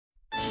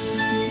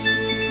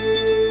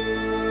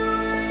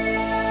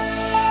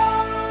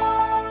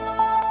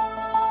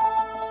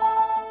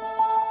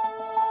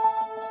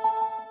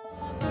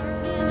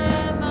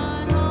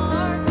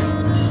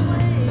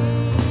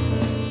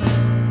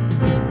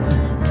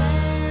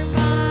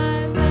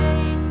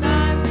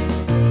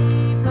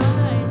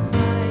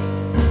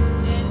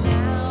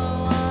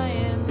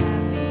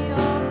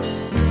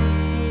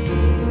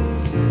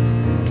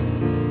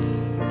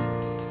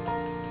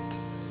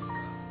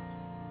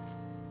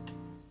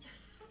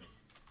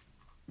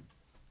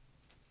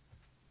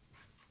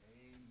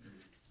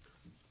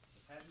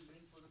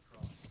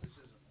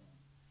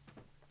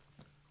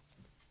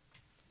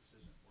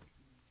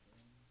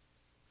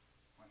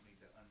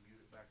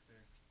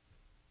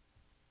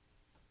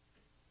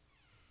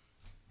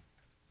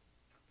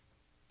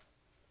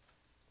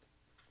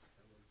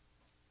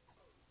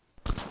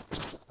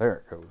There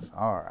it goes.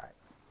 All right.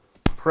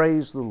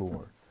 Praise the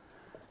Lord.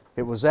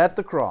 It was at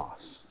the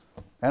cross.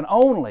 And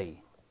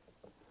only,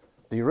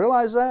 do you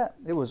realize that?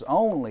 It was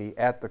only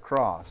at the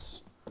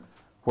cross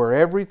where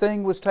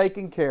everything was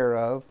taken care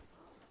of,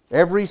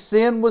 every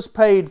sin was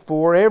paid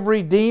for,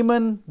 every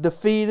demon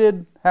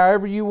defeated,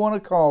 however you want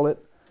to call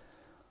it.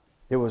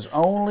 It was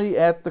only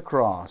at the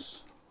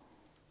cross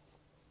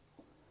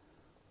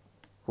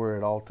where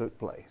it all took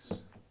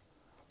place.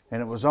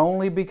 And it was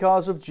only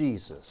because of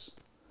Jesus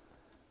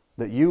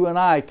that you and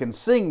I can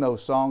sing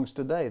those songs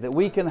today, that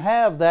we can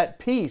have that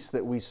peace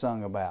that we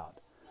sung about.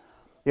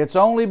 It's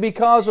only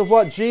because of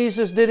what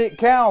Jesus did at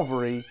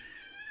Calvary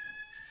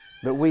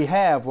that we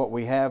have what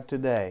we have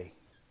today.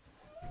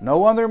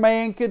 No other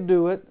man could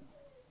do it.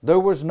 There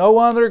was no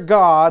other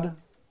God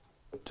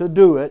to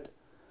do it.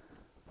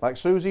 Like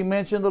Susie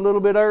mentioned a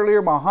little bit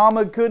earlier,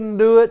 Muhammad couldn't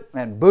do it,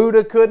 and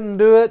Buddha couldn't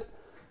do it,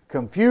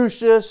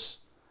 Confucius,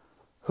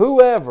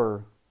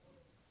 whoever.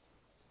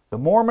 The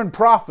Mormon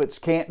prophets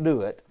can't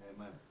do it.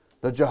 Amen.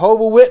 The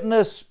Jehovah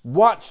Witness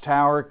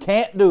Watchtower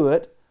can't do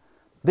it.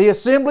 The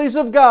Assemblies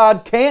of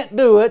God can't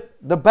do it.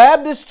 The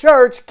Baptist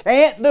Church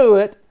can't do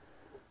it.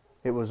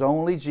 It was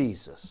only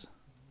Jesus.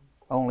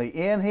 Only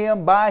in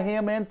Him, by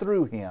Him, and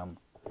through Him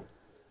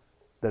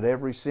that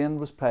every sin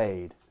was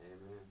paid.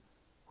 Amen.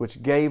 Which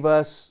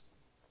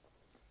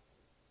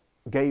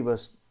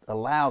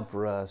allowed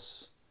for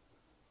us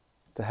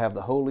to have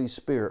the Holy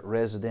Spirit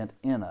resident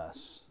in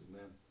us.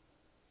 Amen.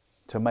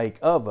 To make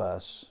of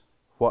us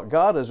what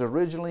God has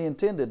originally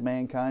intended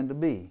mankind to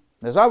be.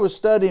 As I was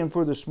studying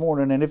for this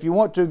morning, and if you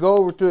want to go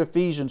over to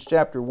Ephesians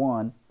chapter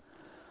 1,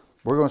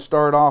 we're going to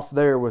start off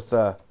there with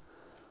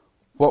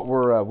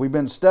what we've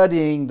been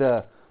studying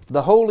the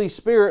Holy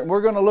Spirit, and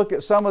we're going to look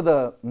at some of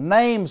the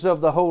names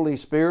of the Holy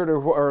Spirit,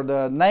 or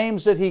the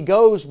names that He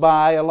goes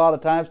by a lot of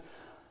times.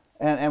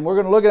 And we're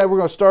going to look at it. We're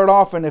going to start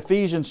off in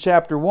Ephesians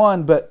chapter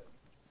 1, but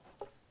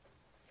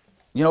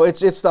you know,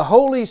 it's the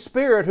Holy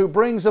Spirit who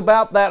brings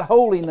about that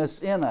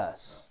holiness in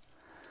us.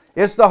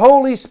 It's the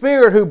Holy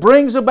Spirit who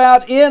brings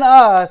about in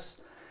us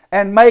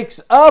and makes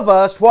of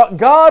us what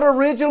God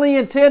originally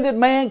intended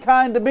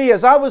mankind to be.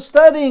 As I was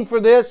studying for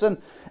this and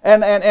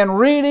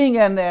reading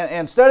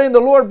and studying, the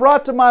Lord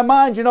brought to my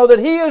mind, you know, that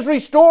He is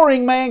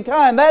restoring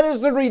mankind. That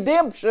is the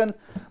redemption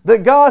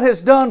that God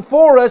has done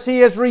for us. He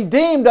has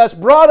redeemed us,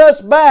 brought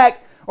us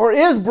back, or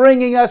is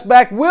bringing us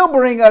back, will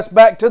bring us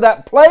back to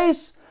that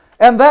place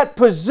and that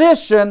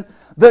position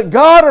that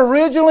God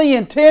originally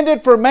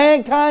intended for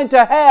mankind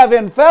to have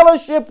in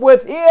fellowship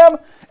with Him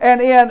and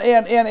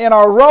in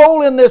our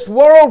role in this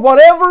world,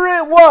 whatever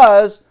it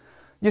was.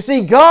 You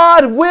see,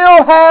 God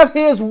will have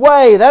His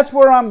way. That's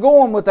where I'm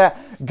going with that.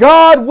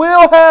 God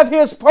will have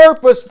His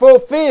purpose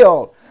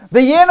fulfilled.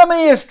 The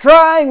enemy is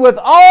trying with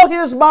all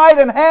his might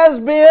and has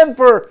been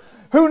for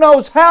who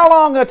knows how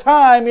long a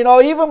time. You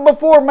know, even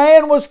before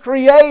man was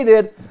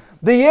created,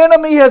 the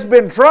enemy has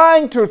been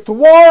trying to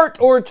thwart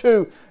or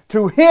to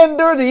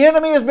hinder. The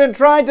enemy has been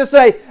trying to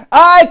say,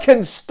 I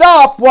can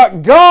stop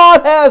what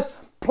God has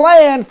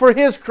planned for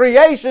His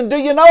creation. Do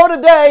you know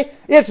today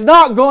it's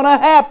not going to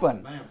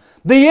happen? Man.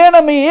 The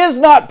enemy is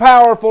not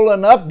powerful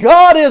enough.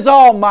 God is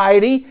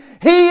almighty.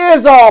 He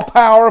is all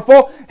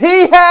powerful.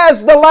 He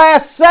has the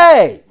last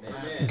say.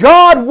 Amen.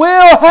 God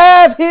will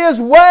have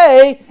His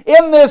way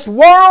in this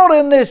world,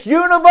 in this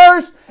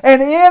universe,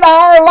 and in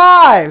our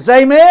lives.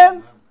 Amen?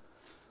 Amen.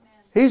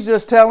 He's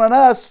just telling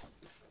us,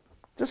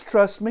 just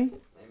trust me.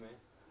 Amen.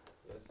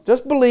 Yes.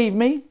 Just believe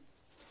me.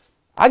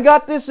 I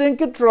got this in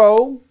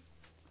control.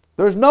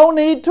 There's no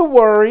need to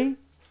worry.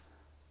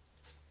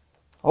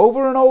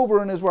 Over and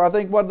over in His Word, I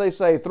think, what do they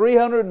say,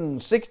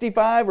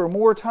 365 or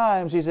more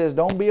times He says,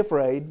 don't be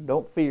afraid,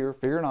 don't fear,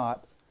 fear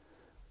not.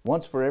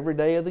 Once for every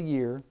day of the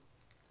year,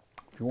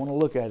 if you want to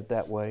look at it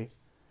that way.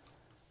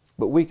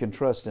 But we can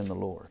trust in the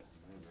Lord.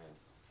 Amen.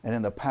 And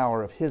in the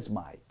power of His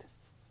might.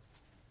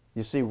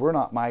 You see, we're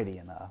not mighty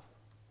enough.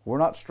 We're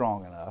not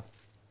strong enough.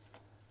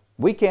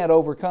 We can't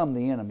overcome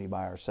the enemy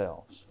by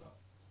ourselves.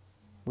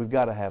 We've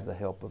got to have the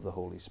help of the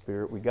Holy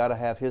Spirit. We've got to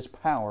have His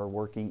power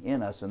working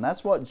in us. And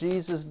that's what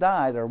Jesus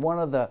died, or one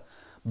of the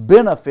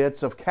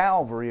benefits of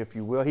Calvary, if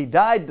you will. He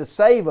died to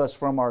save us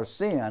from our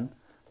sin,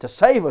 to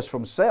save us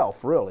from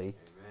self, really.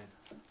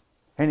 Amen.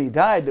 And He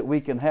died that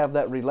we can have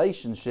that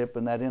relationship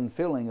and that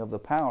infilling of the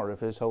power of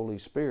His Holy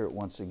Spirit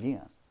once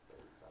again.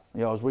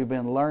 You know, as we've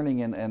been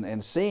learning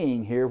and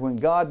seeing here, when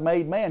God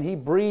made man, He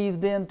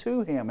breathed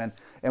into him.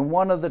 And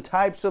one of the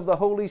types of the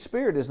Holy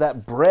Spirit is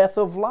that breath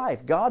of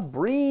life. God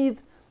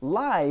breathed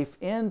life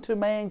into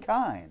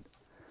mankind.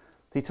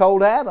 He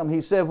told Adam, He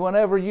said,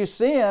 whenever you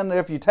sin,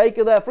 if you take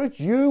of that fruit,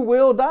 you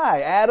will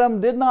die. Adam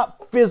did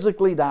not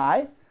physically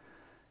die.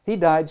 He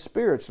died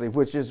spiritually,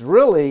 which is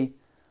really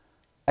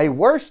a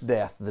worse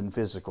death than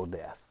physical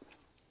death.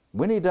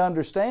 We need to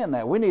understand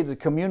that. We need to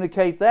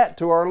communicate that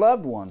to our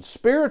loved ones.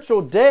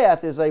 Spiritual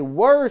death is a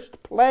worse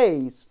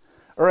place,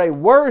 or a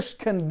worse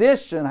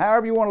condition,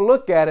 however you want to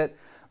look at it,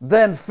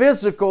 than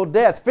physical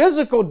death.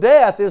 Physical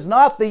death is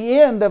not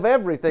the end of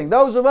everything.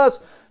 Those of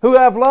us who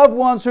have loved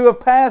ones who have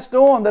passed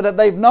on, that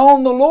they've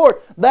known the Lord,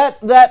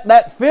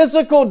 that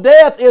physical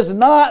death is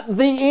not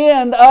the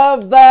end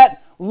of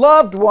that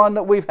loved one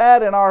that we've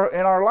had in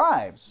our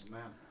lives.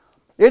 Amen.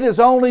 It is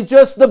only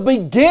just the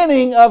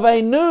beginning of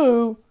a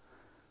new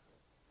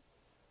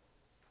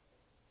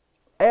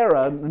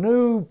era,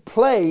 new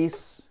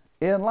place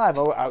in life.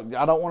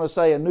 I don't want to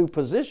say a new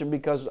position,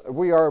 because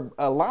we are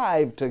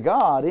alive to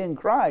God in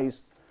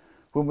Christ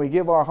when we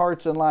give our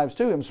hearts and lives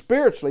to Him,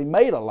 spiritually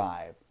made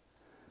alive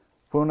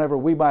whenever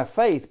we by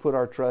faith put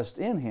our trust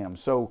in Him.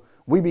 So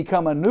we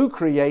become a new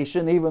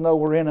creation, even though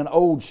we're in an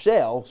old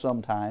shell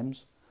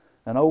sometimes,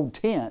 an old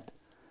tent.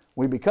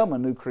 We become a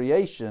new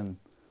creation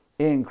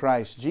in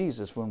Christ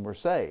Jesus when we're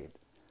saved.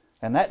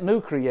 And that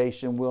new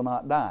creation will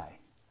not die.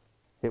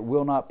 It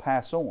will not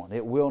pass on.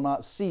 It will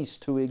not cease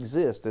to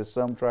exist, as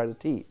some try to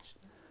teach.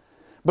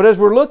 But as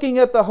we're looking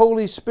at the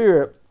Holy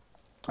Spirit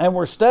and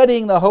we're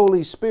studying the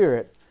Holy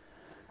Spirit,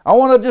 I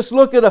want to just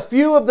look at a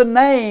few of the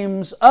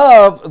names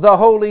of the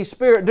Holy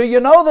Spirit. Do you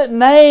know that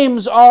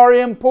names are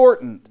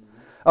important?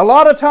 A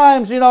lot of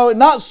times,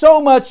 not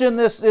so much in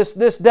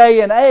this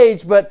day and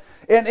age, but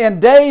in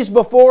days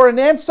before and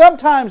then,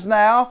 sometimes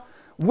now,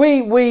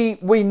 we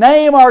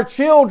name our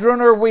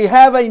children, or we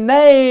have a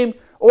name,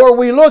 or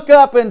we look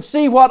up and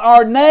see what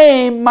our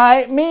name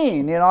might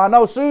mean. I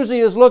know Susie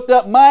has looked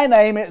up my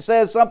name. It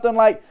says something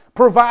like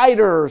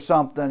provider or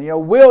something.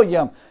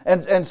 William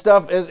and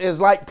stuff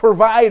is like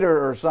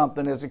provider or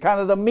something. It's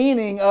kind of the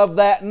meaning of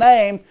that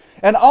name.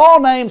 And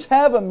all names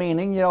have a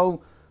meaning,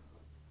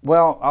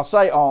 Well, I'll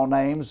say all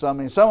names. I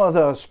mean, some of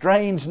the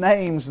strange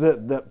names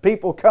that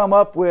people come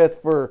up with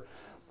for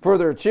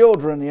their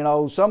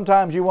children,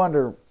 sometimes you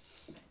wonder,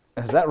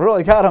 has that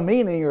really got a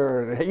meaning,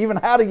 or even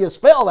how do you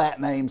spell that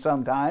name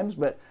sometimes?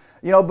 But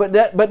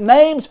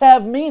names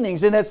have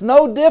meanings, and it's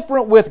no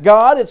different with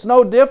God. It's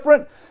no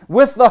different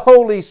with the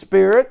Holy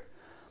Spirit.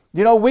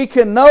 We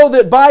can know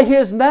that by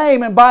His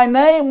name, and by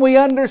name we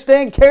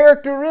understand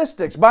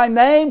characteristics. By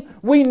name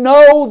we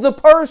know the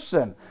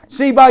person.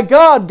 See, by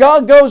God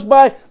goes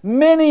by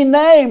many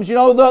names.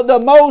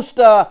 The most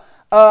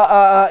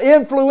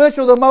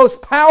influential, the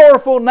most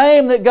powerful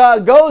name that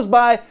God goes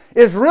by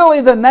is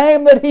really the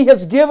name that He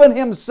has given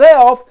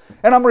Himself.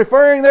 And I'm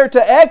referring there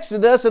to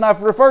Exodus, and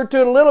I've referred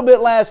to it a little bit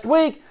last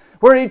week,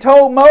 where He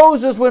told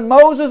Moses, when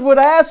Moses would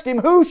ask him,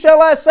 "Who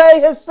shall I say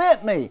has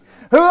sent me?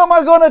 Who am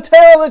I going to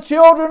tell the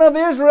children of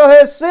Israel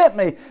has sent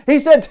me?" He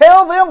said,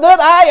 "Tell them that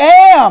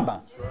I am.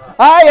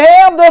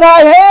 I am that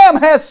I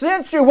am has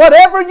sent you."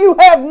 Whatever you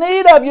have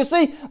need of. You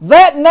see,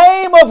 that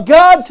name of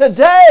God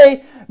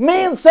today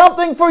means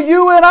something for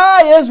you and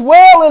I, as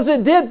well as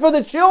it did for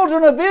the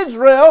children of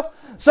Israel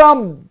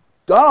some,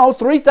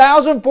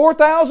 3,000,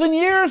 4,000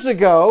 years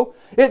ago.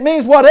 It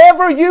means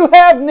whatever you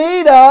have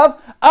need of,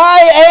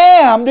 I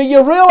am. Do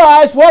you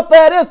realize what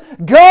that is?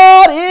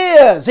 God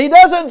is. He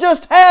doesn't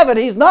just have it.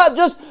 He's not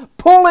just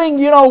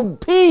pulling,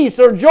 peace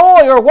or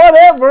joy or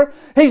whatever.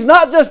 He's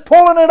not just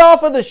pulling it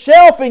off of the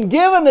shelf and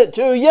giving it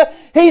to you.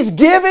 He's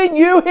giving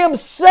you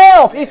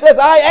Himself. He says,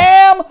 "I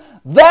am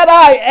that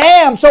I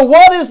am." So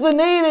what is the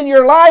need in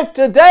your life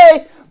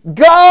today?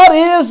 God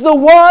is the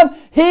one.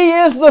 He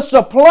is the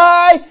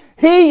supply.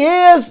 He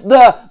is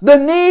the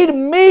need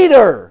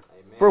meter.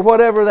 Amen. For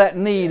whatever that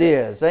need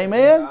is.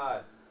 Amen?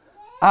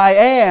 I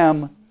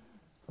am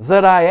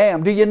that I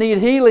am. Do you need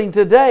healing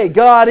today?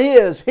 God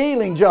is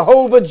healing.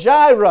 Jehovah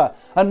Jireh,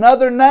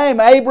 another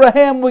name.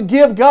 Abraham would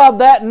give God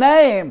that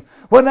name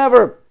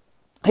whenever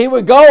he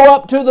would go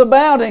up to the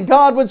mountain, and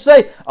God would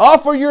say,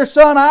 "Offer your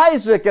son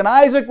Isaac." And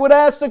Isaac would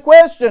ask the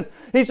question.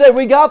 He said,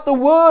 "We got the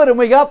wood and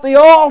we got the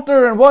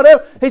altar and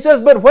whatever." He says,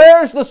 "But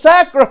where's the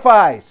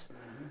sacrifice?"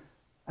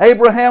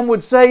 Abraham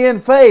would say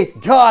in faith,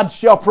 "God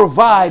shall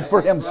provide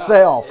for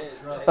Himself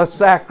a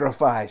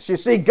sacrifice." You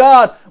see,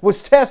 God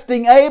was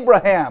testing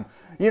Abraham.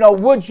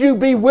 Would you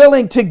be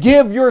willing to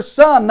give your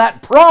son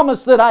that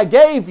promise that I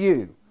gave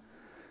you?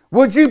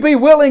 Would you be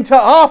willing to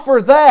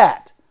offer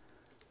that?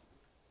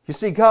 You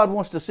see, God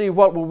wants to see,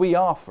 what will we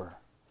offer?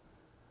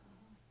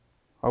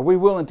 Are we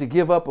willing to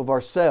give up of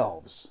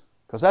ourselves?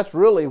 Because that's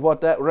really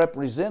what that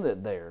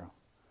represented there.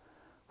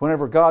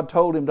 Whenever God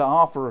told him to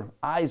offer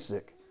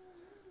Isaac,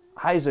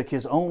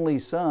 his only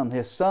son,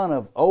 his son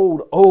of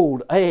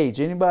old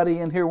age. Anybody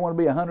in here want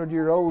to be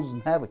 100-year-olds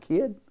and have a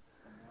kid?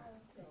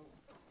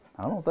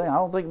 I don't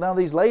think none of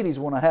these ladies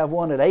want to have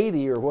one at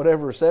 80 or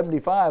whatever,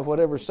 75,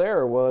 whatever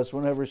Sarah was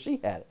whenever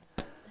she had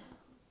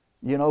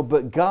it.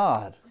 But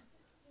God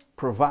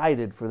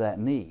provided for that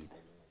need.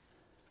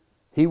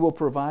 He will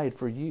provide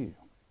for you.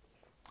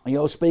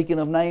 Speaking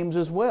of names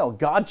as well,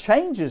 God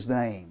changes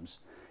names.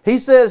 He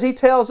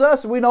tells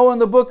us, we know in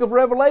the book of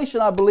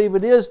Revelation, I believe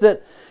it is,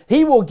 that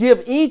He will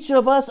give each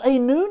of us a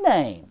new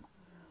name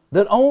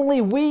that only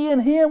we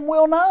and Him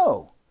will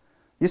know.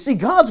 You see,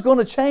 God's going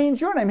to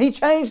change your name. He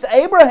changed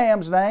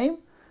Abraham's name.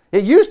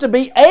 It used to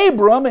be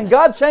Abram, and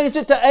God changed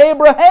it to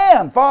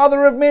Abraham,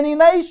 father of many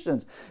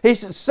nations. He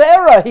said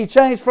Sarah, He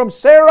changed from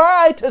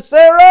Sarai to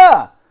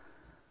Sarah.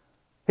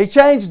 He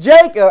changed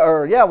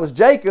Jacob, it was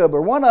Jacob,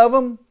 or one of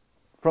them,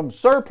 from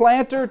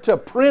surplanter to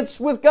prince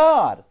with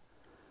God.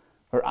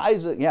 Or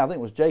Isaac, I think it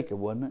was Jacob,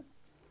 wasn't it?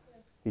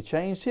 He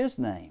changed his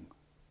name.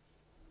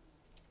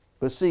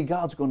 But see,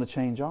 God's going to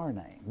change our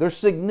name. There's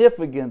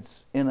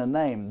significance in a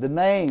name. The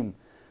name,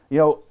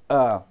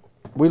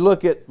 we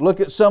look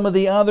at some of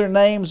the other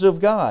names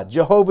of God.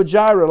 Jehovah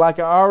Jireh, like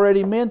I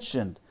already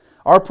mentioned,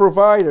 our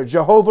provider.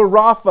 Jehovah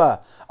Rapha,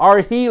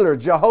 our healer.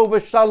 Jehovah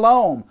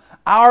Shalom,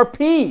 our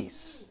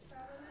peace.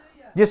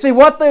 You see,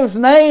 what those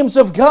names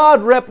of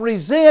God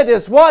represent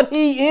is what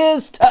He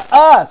is to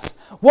us.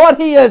 What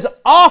He is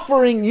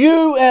offering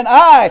you and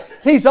I.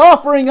 He's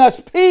offering us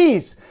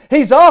peace.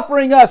 He's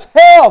offering us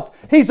health.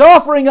 He's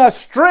offering us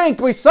strength.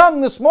 We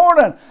sung this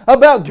morning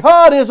about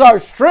God is our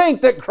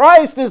strength, that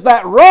Christ is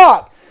that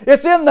rock.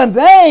 It's in the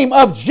name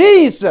of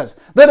Jesus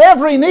that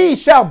every knee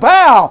shall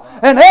bow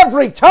and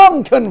every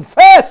tongue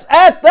confess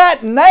at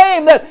that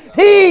name that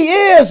He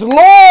is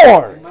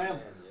Lord.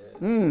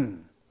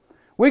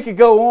 We could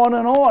go on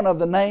and on of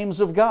the names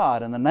of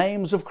God and the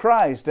names of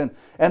Christ, and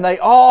they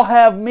all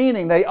have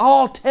meaning. They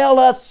all tell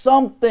us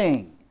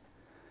something.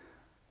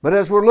 But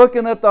as we're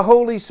looking at the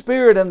Holy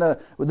Spirit and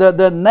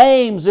the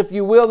names, if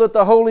you will, that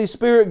the Holy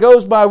Spirit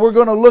goes by, we're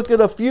going to look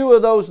at a few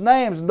of those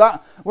names.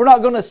 We're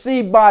not going to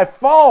see by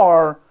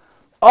far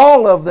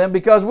all of them,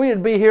 because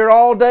we'd be here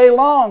all day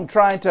long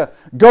trying to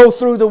go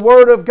through the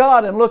Word of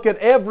God and look at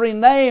every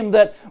name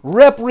that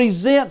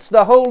represents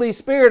the Holy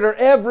Spirit, or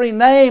every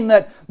name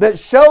that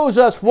shows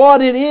us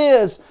what it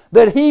is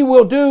that He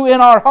will do in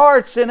our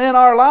hearts and in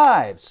our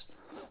lives.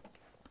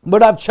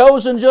 But I've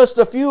chosen just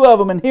a few of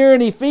them. And here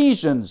in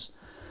Ephesians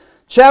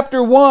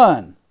chapter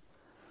 1,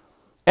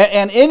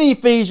 and in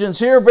Ephesians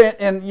here,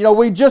 and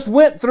we just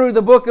went through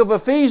the book of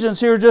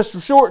Ephesians here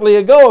just shortly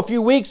ago, a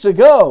few weeks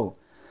ago.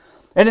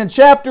 And in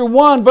chapter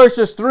 1,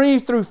 verses 3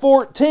 through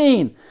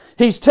 14,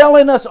 he's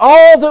telling us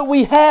all that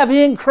we have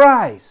in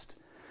Christ.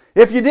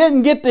 If you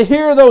didn't get to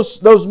hear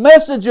those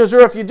messages,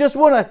 or if you just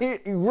want to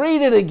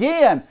read it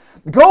again,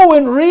 go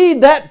and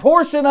read that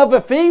portion of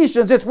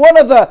Ephesians. It's one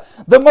of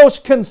the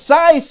most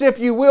concise, if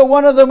you will,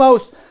 one of the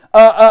most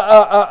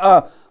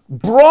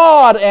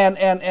broad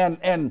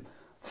and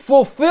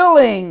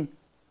fulfilling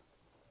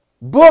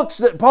books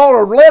that Paul,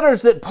 or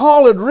letters that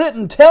Paul had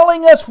written,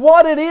 telling us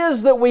what it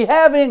is that we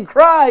have in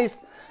Christ.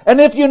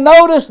 And if you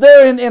notice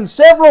there in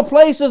several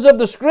places of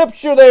the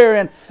Scripture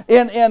there,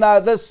 in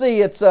let's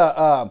see, it's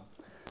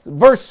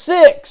verse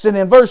 6, and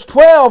in verse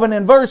 12, and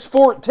in verse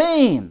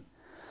 14.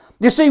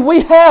 You see, we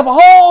have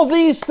all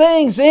these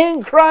things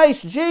in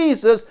Christ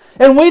Jesus,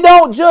 and we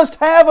don't just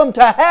have them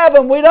to have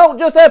them. We don't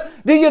just have...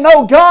 Do you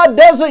know God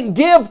doesn't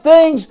give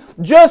things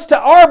just to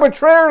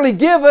arbitrarily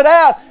give it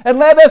out and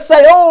let us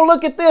say, oh,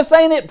 look at this,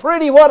 ain't it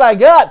pretty what I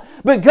got?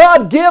 But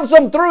God gives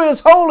them through His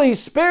Holy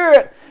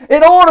Spirit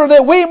in order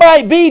that we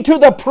might be to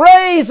the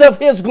praise of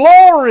His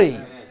glory.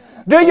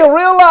 Do you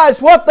realize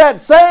what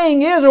that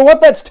saying is, or what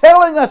that's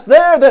telling us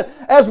there? That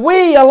as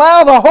we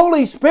allow the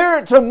Holy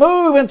Spirit to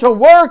move and to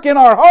work in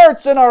our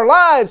hearts and our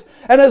lives,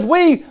 and as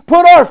we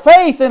put our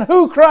faith in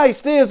who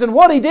Christ is and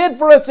what He did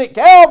for us at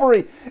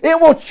Calvary,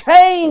 it will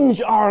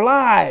change our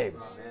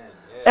lives.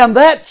 And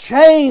that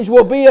change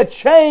will be a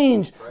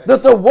change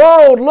that the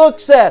world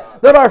looks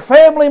at, that our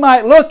family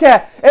might look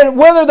at, and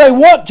whether they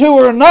want to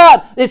or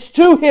not, it's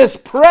to His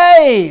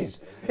praise.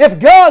 If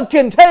God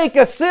can take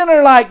a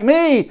sinner like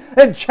me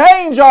and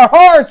change our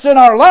hearts and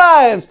our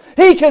lives,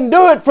 He can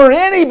do it for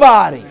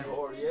anybody.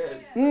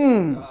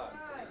 And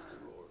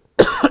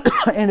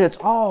it's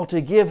all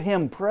to give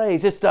Him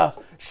praise. It's to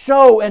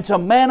show and to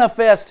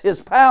manifest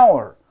His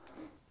power.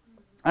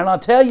 And I'll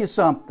tell you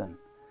something.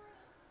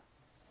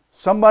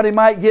 Somebody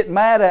might get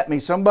mad at me.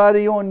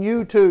 Somebody on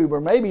YouTube,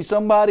 or maybe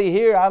somebody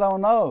here, I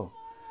don't know.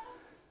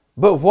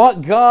 But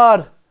what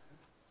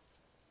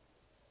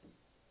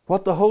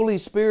the Holy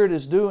Spirit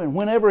is doing,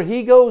 whenever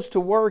He goes to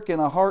work in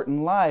a heart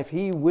and life,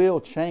 He will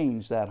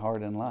change that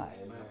heart and life.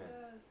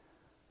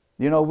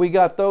 Amen. We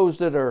got those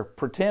that are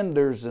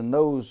pretenders and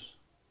those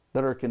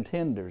that are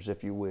contenders,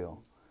 if you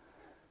will.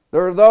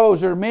 There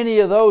are many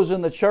of those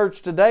in the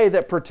church today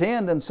that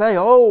pretend and say,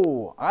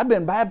 oh, I've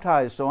been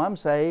baptized, so I'm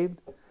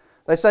saved.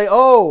 They say,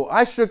 oh,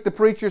 I shook the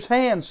preacher's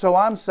hand, so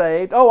I'm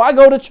saved. Oh, I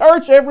go to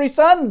church every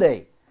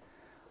Sunday.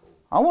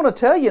 I want to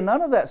tell you,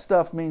 none of that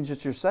stuff means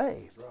that you're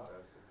saved.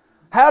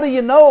 How do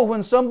you know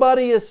when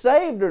somebody is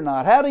saved or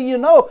not? How do you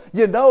know?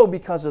 You know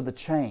because of the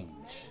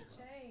change.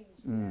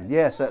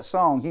 Yes, that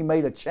song, He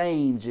made a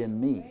change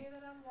in me.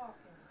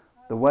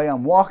 The way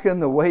I'm walking,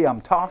 the way I'm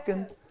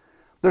talking.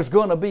 There's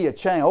going to be a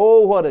change.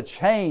 Oh, what a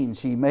change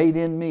He made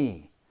in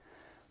me.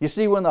 You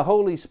see, when the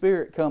Holy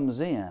Spirit comes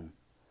in,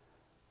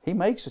 He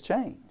makes a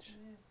change.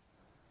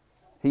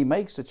 He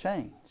makes a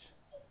change.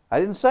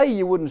 I didn't say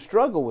you wouldn't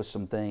struggle with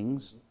some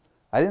things.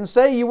 I didn't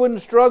say you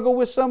wouldn't struggle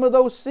with some of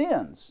those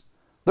sins.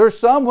 There's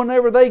some,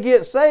 whenever they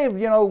get saved,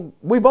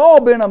 we've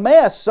all been a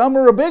mess. Some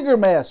are a bigger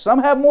mess. Some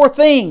have more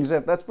things,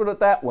 if let's put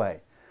it that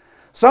way.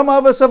 Some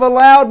of us have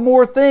allowed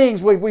more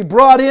things. We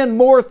brought in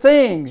more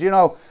things.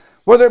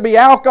 Whether it be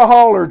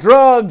alcohol or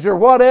drugs or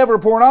whatever,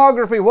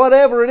 pornography,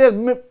 whatever it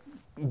is,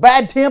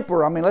 bad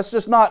temper. I mean, let's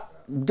just not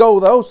go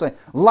those things.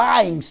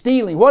 Lying,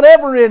 stealing,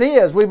 whatever it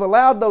is, we've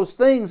allowed those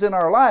things in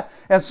our life.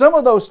 And some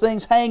of those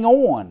things hang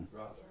on.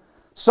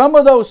 Some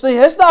of those things,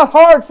 it's not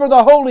hard for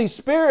the Holy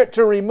Spirit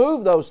to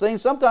remove those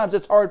things. Sometimes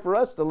it's hard for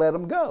us to let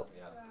them go.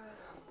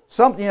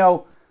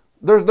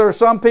 There's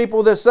some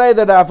people that say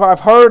that I've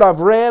heard, I've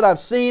read, I've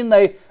seen,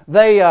 they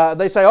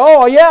say,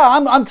 oh yeah,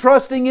 I'm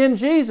trusting in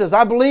Jesus.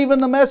 I believe in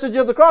the message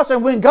of the cross.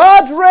 And when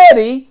God's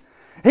ready,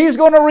 He's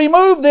going to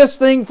remove this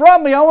thing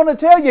from me. I want to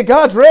tell you,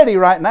 God's ready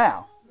right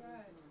now.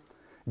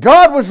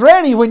 God was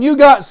ready when you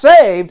got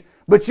saved,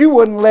 but you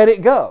wouldn't let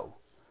it go.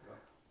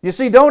 You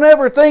see, don't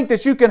ever think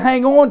that you can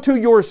hang on to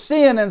your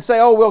sin and say,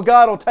 oh, well,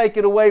 God will take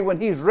it away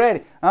when He's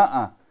ready.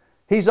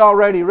 He's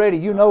already ready.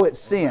 You know it's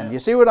sin. You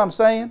see what I'm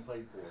saying?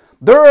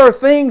 There are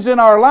things in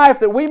our life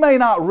that we may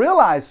not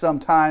realize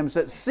sometimes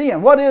that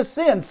sin. What is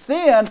sin?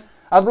 Sin,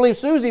 I believe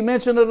Susie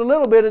mentioned it a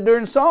little bit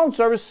during song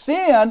service,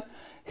 sin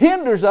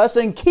hinders us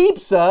and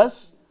keeps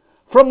us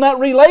from that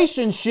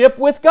relationship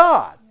with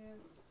God.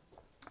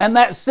 And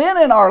that sin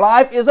in our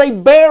life is a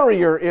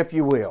barrier, if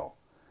you will.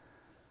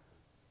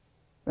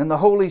 And the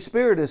Holy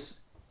Spirit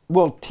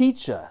will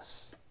teach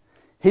us.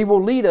 He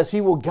will lead us.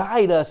 He will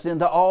guide us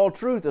into all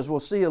truth, as we'll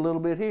see a little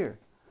bit here.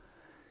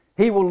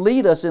 He will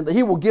lead us into,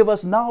 He will give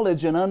us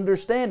knowledge and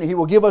understanding. He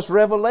will give us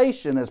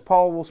revelation, as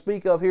Paul will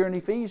speak of here in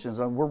Ephesians,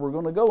 where we're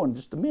going to go in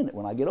just a minute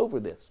when I get over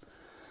this.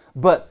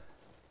 But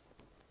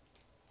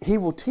He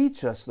will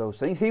teach us those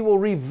things. He will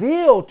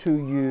reveal to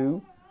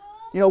you.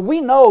 You know,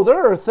 we know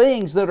there are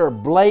things that are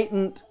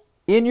blatant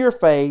in your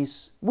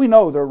face. We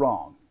know they're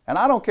wrong. And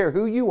I don't care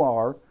who you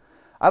are.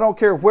 I don't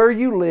care where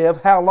you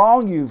live, how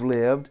long you've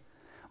lived.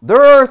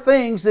 There are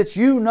things that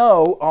you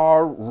know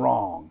are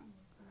wrong.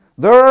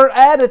 There are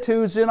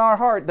attitudes in our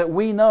heart that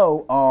we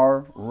know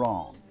are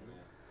wrong.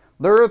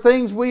 There are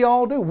things we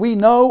all do we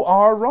know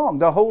are wrong.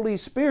 The Holy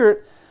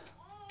Spirit,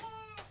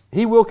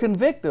 He will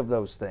convict of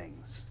those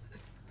things.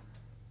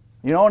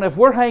 You know, and if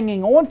we're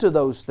hanging on to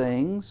those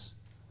things,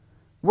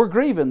 we're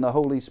grieving the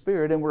Holy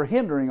Spirit and we're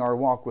hindering our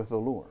walk with the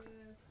Lord.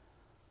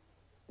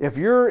 If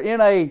you're in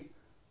a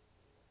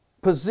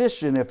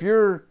position, if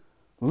you're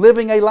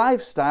living a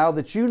lifestyle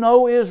that you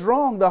know is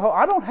wrong,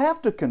 I don't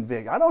have to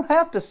convict. I don't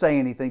have to say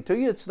anything to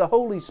you. It's the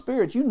Holy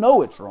Spirit. You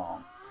know it's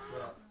wrong.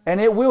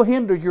 And it will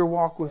hinder your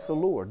walk with the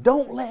Lord.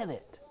 Don't let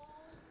it.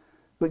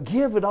 But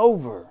give it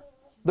over.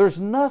 There's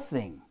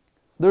nothing.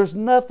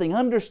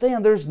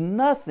 Understand, there's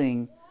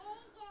nothing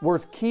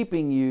worth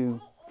keeping you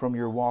from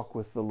your walk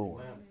with the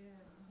Lord.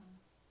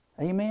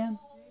 Amen?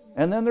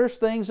 And then there's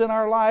things in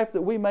our life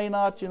that we may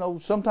not,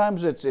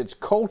 sometimes it's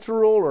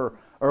cultural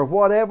or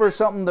whatever,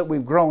 something that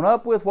we've grown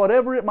up with,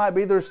 whatever it might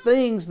be. There's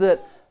things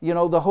that,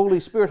 the Holy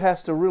Spirit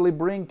has to really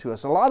bring to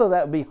us. A lot of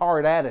that would be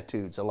hard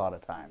attitudes a lot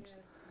of times. Yes.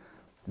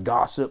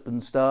 Gossip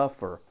and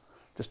stuff, or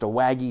just a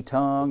waggy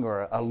tongue,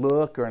 or a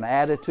look, or an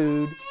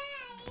attitude.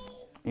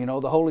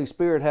 The Holy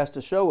Spirit has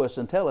to show us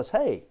and tell us,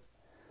 hey,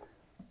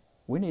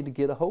 we need to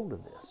get a hold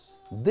of this.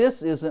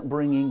 This isn't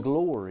bringing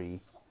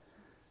glory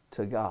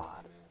to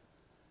God.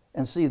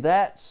 And see,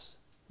 that's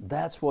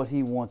what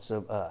He wants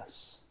of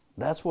us.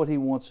 That's what He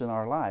wants in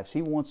our lives.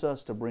 He wants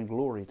us to bring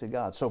glory to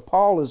God. So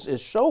Paul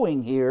is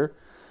showing here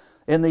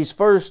in these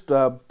first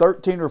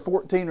 13 or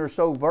 14 or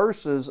so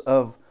verses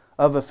of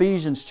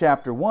Ephesians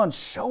chapter 1,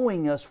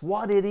 showing us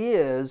what it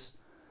is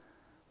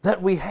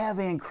that we have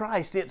in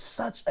Christ. It's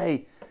such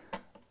a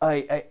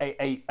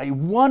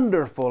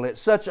wonderful,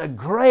 it's such a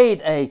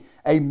great,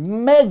 a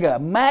mega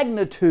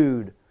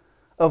magnitude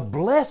of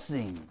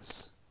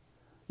blessings.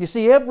 You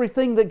see,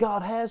 everything that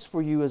God has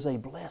for you is a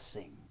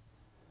blessing.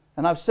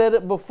 And I've said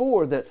it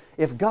before that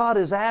if God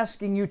is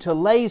asking you to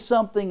lay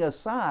something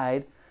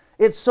aside,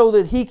 it's so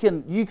that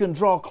you can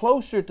draw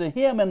closer to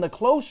Him. And the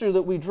closer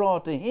that we draw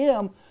to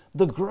Him,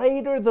 the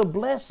greater the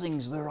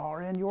blessings there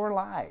are in your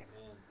life.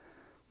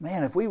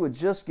 Man, if we would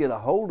just get a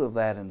hold of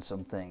that in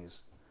some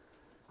things.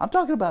 I'm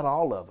talking about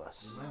all of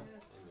us.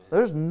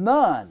 There's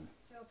none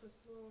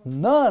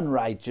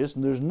righteous,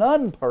 and there's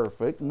none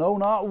perfect, no,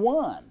 not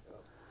one.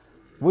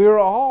 We're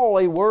all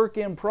a work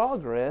in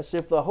progress.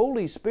 If the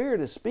Holy Spirit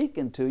is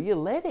speaking to you,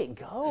 let it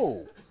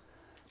go.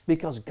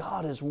 Because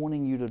God is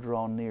wanting you to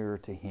draw nearer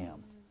to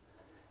Him.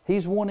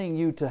 He's wanting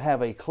you to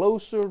have a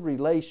closer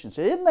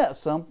relationship. Isn't that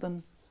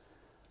something?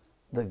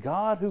 The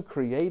God who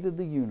created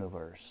the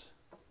universe.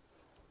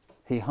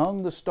 He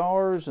hung the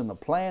stars and the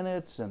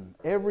planets and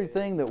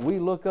everything that we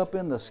look up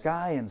in the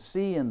sky and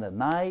see in the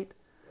night.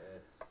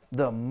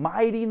 The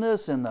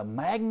mightiness and the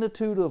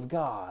magnitude of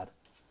God.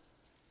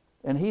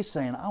 And He's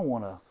saying, I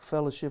want to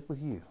fellowship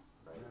with you.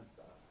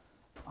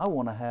 I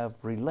want to have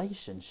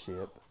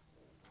relationship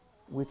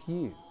with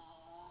you.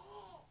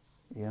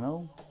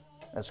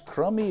 As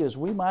crummy as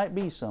we might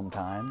be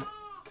sometimes,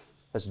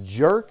 as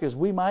jerk as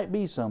we might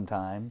be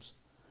sometimes,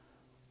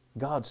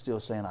 God's still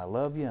saying, I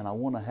love you and I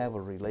want to have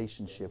a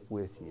relationship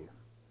with you.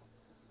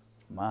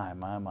 My.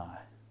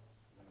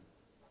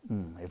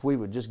 If we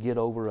would just get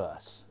over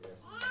us.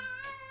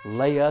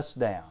 lay us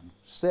down.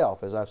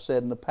 Self, as I've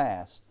said in the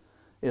past,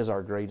 is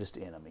our greatest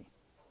enemy.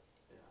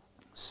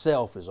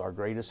 Self is our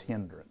greatest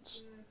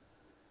hindrance.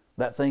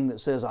 That thing that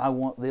says, I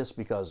want this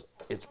because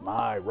it's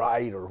my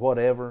right or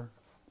whatever.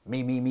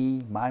 Me,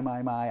 my,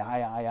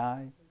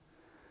 I.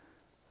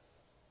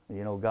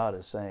 You know, God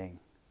is saying,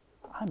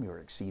 I'm your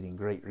exceeding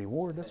great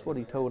reward. That's what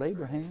He told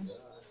Abraham.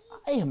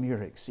 I am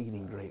your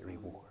exceeding great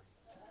reward.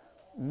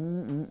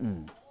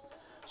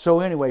 So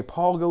anyway,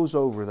 Paul goes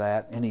over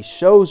that and he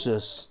shows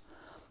us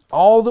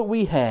all that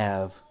we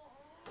have.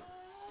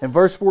 In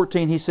verse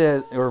 14 he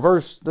says,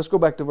 let's go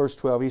back to verse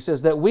 12. He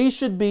says, that we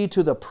should be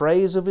to the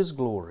praise of His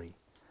glory,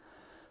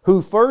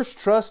 who first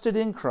trusted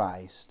in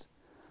Christ,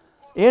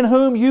 in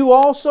whom you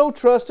also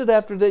trusted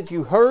after that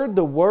you heard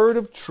the word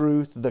of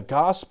truth, the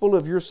gospel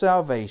of your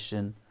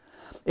salvation,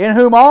 in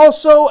whom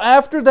also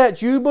after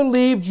that you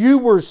believed you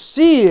were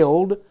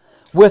sealed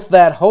with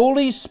that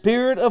Holy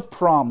Spirit of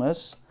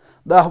promise,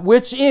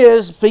 which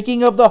is,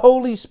 speaking of the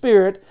Holy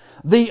Spirit,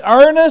 the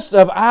earnest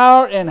of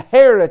our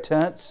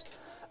inheritance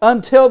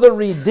until the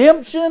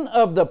redemption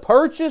of the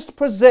purchased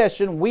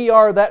possession. We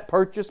are that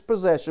purchased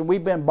possession.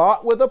 We've been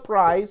bought with a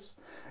price.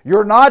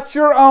 You're not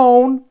your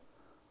own.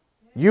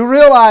 You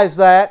realize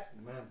that.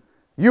 Amen.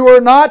 You are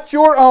not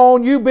your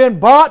own. You've been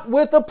bought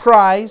with a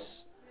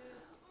price.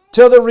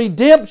 Till the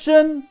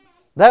redemption.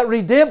 That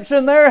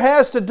redemption there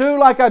has to do,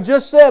 like I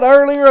just said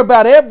earlier,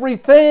 about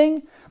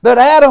everything that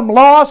Adam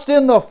lost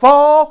in the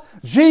fall.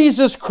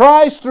 Jesus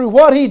Christ, through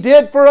what He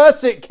did for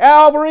us at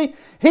Calvary,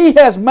 He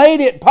has made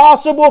it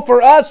possible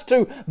for us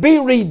to be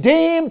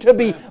redeemed, to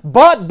be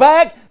bought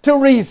back, to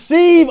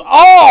receive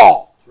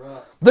all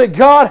that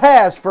God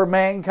has for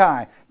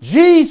mankind.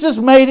 Jesus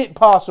made it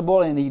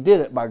possible, and He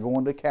did it by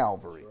going to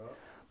Calvary.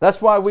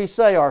 That's why we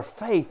say our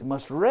faith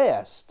must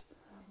rest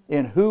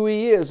in who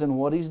He is and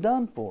what He's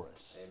done for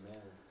us. Amen.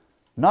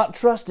 Not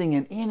trusting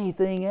in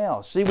anything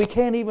else. See, we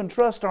can't even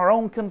trust our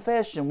own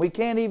confession. We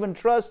can't even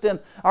trust in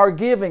our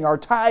giving, our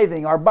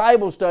tithing, our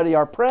Bible study,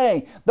 our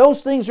praying.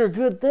 Those things are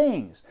good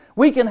things.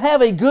 We can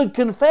have a good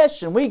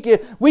confession. We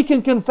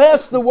can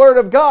confess the Word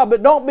of God,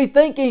 but don't be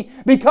thinking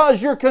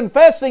because you're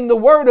confessing the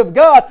Word of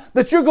God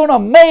that you're going to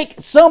make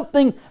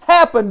something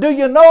happen. Do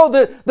you know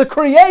that the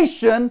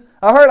creation,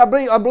 I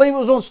believe it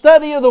was on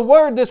Study of the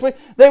Word this week,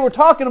 they were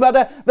talking about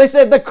that. They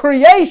said the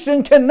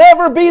creation can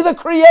never be the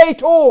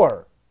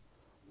creator.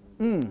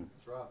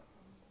 That's right.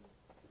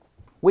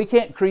 We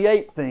can't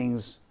create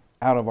things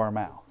out of our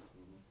mouth.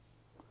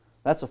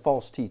 That's a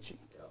false teaching.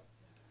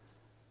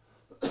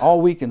 All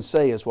we can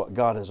say is what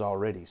God has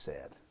already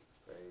said.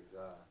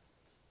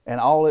 And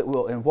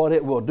what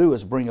it will do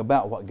is bring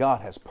about what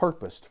God has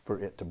purposed for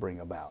it to bring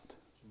about.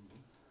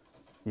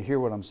 You hear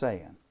what I'm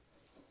saying?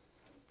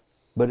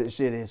 But it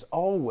is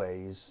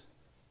always,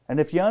 and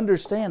if you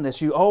understand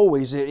this, you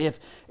always, if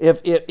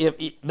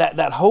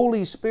that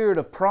Holy Spirit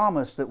of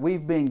promise that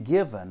we've been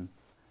given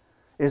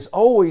is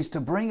always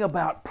to bring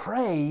about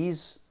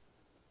praise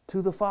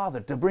to the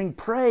Father, to bring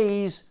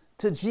praise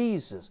to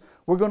Jesus.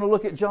 We're going to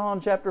look at John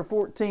chapter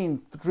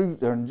 14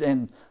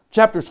 and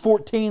chapters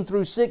 14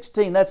 through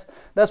 16.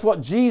 That's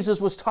what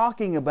Jesus was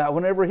talking about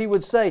whenever He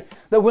would say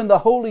that when the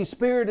Holy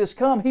Spirit is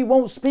come, He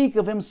won't speak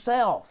of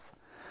Himself,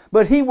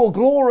 but He will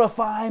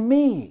glorify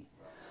me.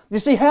 You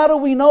see, how do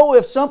we know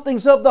if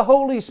something's of the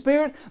Holy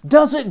Spirit?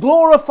 Does it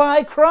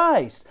glorify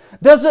Christ?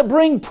 Does it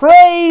bring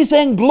praise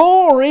and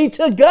glory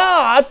to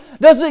God?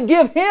 Does it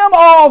give Him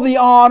all the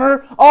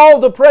honor,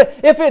 all the praise?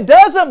 If it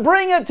doesn't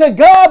bring it to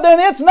God, then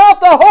it's not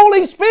the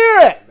Holy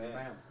Spirit.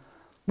 Amen.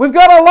 We've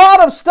got a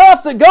lot of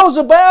stuff that goes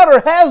about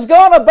or has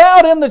gone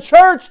about in the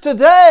church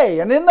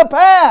today and in the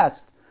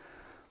past.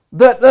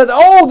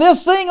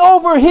 This thing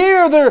over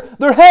here,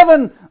 they're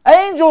having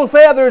angel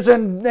feathers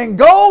and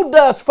gold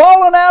dust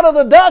falling out of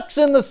the ducts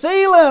in the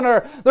ceiling,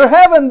 or they're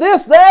having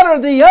this, that, or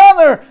the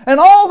other, and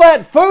all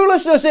that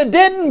foolishness. It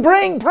didn't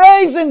bring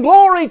praise and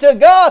glory to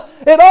God.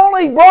 It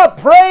only brought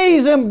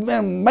praise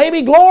and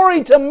maybe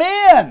glory to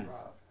men.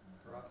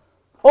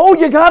 Oh,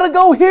 you got to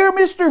go hear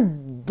Mr.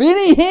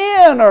 Benny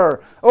Hinn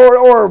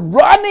or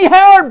Rodney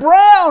Howard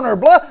Brown or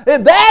blah.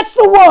 That's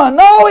the one.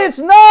 No, it's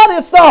not.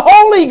 It's the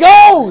Holy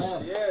Ghost.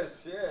 Yes,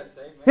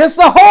 amen. It's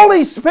the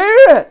Holy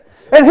Spirit.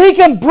 And He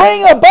can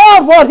bring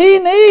about what He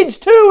needs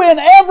to in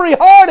every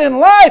heart and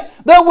life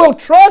that will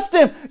trust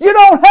Him. You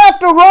don't have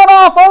to run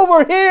off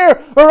over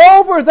here or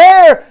over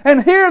there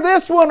and hear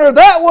this one or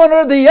that one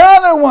or the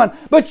other one.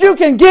 But you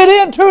can get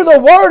into the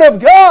Word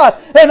of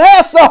God and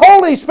ask the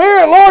Holy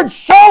Spirit, Lord,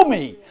 show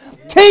me,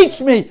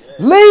 teach me,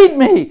 lead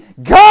me,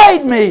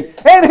 guide me,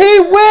 and He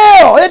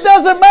will. It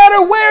doesn't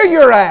matter where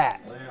you're at.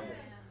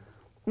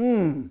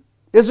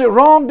 Is it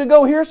wrong to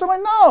go hear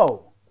somebody?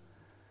 No.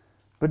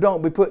 But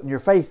don't be putting your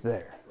faith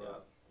there. Yeah.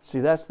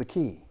 See, that's the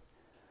key.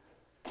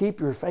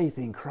 Keep your faith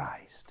in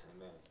Christ.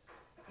 Amen.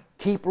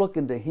 Keep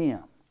looking to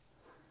Him.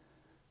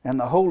 And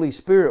the Holy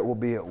Spirit will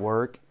be at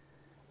work,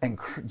 and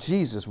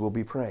Jesus will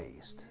be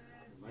praised.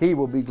 Amen. He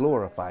will be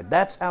glorified.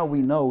 That's how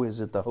we know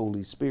is it the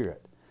Holy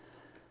Spirit.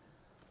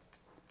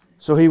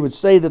 So he would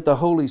say that the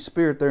Holy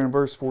Spirit there in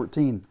verse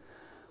 14,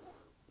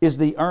 is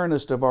the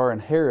earnest of our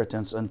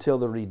inheritance until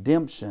the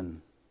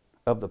redemption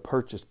of the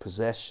purchased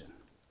possession.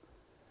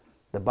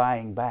 The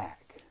buying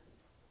back,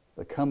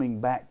 the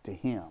coming back to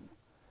Him,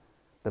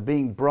 the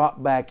being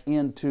brought back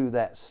into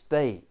that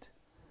state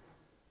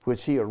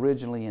which He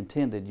originally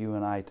intended you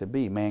and I to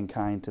be,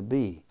 mankind to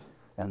be.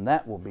 And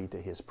that will be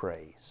to His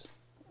praise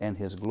and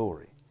His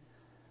glory.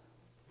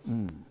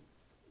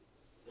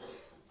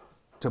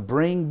 To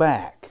bring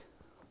back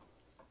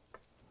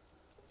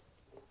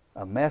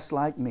a mess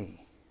like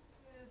me,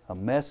 a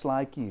mess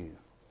like you,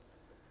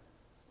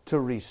 to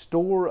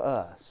restore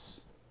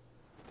us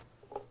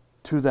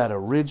to that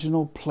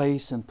original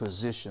place and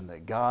position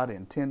that God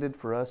intended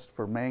for us,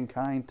 for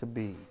mankind to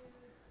be.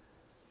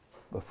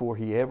 Before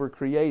He ever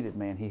created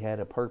man, He had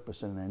a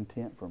purpose and an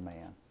intent for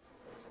man.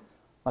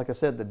 Like I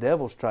said, the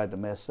devil's tried to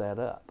mess that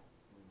up.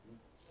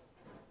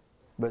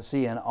 But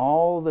see, in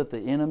all that the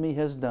enemy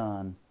has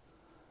done,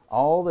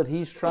 all that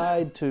he's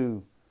tried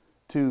to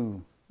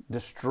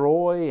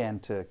destroy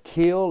and to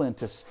kill and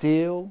to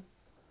steal,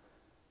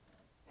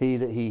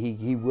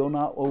 he will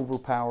not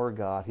overpower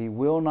God. He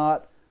will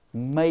not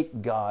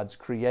make God's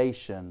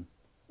creation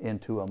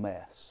into a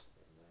mess.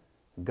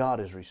 God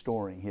is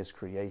restoring His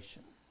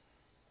creation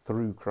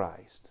through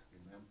Christ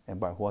and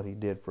by what He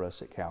did for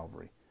us at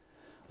Calvary.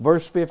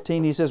 Verse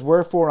 15, he says,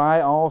 "Wherefore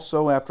I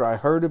also, after I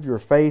heard of your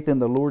faith in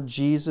the Lord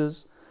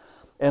Jesus,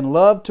 and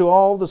love to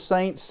all the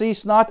saints,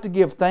 cease not to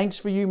give thanks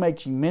for you,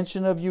 making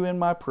mention of you in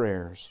my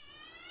prayers,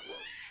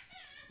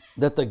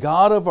 that the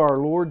God of our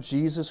Lord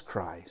Jesus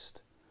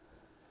Christ,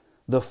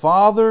 the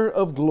Father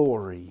of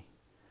glory,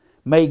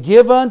 may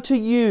give unto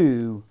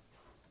you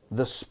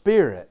the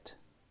spirit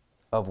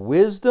of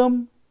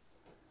wisdom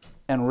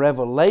and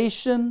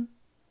revelation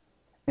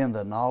in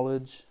the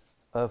knowledge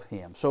of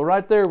Him." So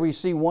right there we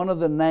see one of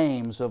the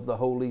names of the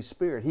Holy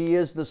Spirit. He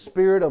is the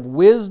Spirit of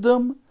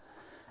wisdom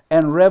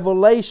and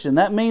revelation.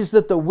 That means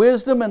that the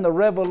wisdom and the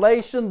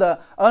revelation, the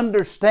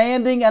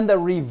understanding and the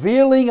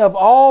revealing of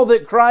all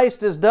that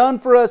Christ has done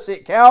for us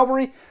at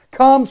Calvary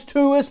comes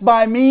to us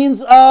by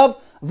means of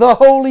the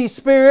Holy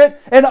Spirit,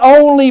 and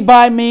only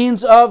by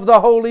means of the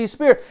Holy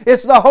Spirit.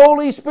 It's the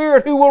Holy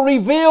Spirit who will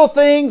reveal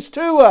things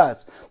to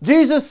us.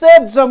 Jesus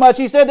said so much.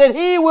 He said that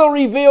He will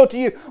reveal to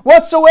you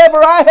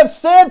whatsoever I have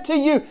said to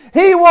you.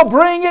 He will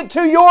bring it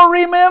to your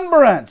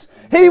remembrance.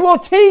 He will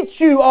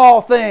teach you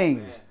all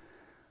things.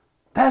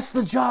 That's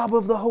the job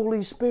of the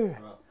Holy Spirit.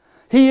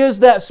 He is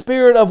that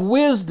Spirit of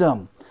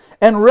wisdom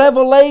and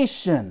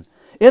revelation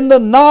in the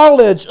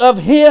knowledge of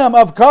Him,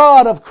 of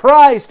God, of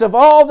Christ, of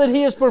all that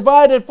He has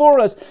provided for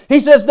us. He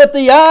says that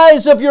the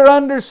eyes of your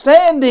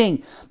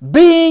understanding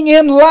being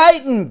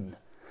enlightened.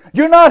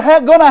 You're not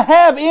going to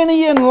have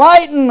any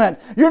enlightenment.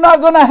 You're not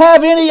going to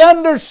have any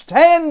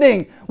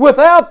understanding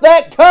without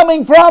that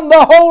coming from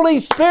the Holy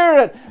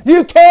Spirit.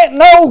 You can't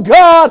know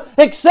God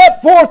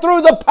except for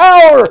through the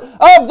power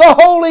of the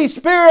Holy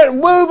Spirit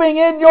moving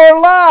in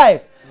your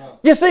life.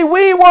 You see,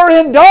 we were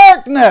in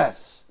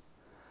darkness.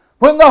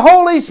 When the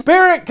Holy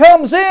Spirit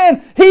comes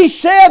in, He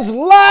sheds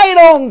light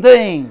on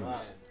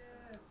things.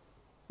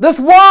 This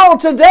world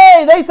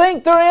today, they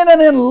think they're in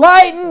an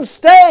enlightened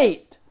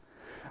state.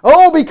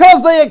 Oh,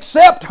 because they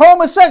accept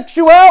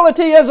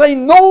homosexuality as a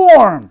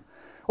norm,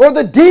 or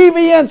the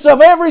deviance of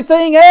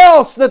everything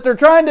else that they're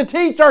trying to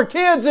teach our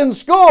kids in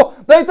school.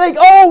 They think,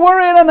 oh, we're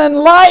in an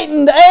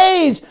enlightened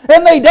age,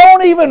 and they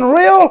don't even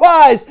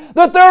realize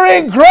that they're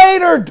in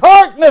greater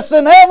darkness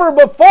than ever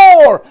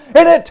before.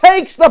 And it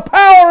takes the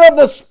power of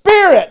the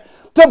Spirit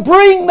to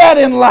bring that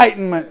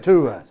enlightenment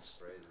to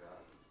us.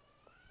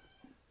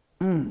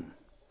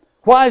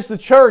 Why is the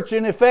church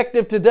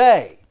ineffective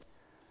today?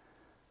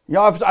 You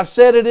know, I've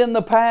said it in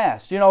the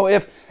past. You know,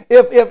 if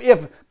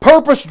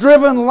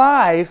purpose-driven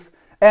life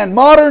and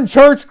modern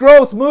church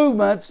growth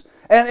movements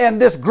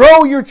and this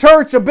grow your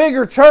church, a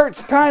bigger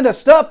church kind of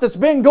stuff that's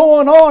been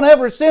going on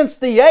ever since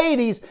the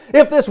 80s,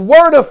 if this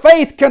word of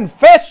faith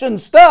confession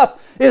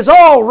stuff is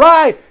all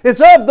right,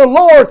 it's of the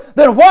Lord,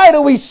 then why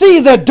do we see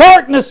the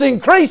darkness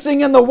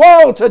increasing in the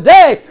world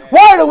today?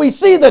 Why do we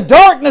see the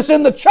darkness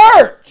in the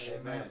church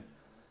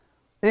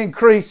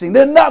increasing?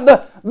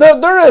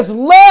 There is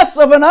less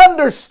of an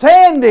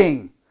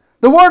understanding.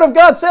 The Word of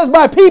God says,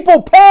 "My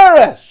people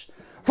perish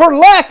for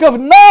lack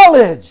of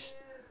knowledge."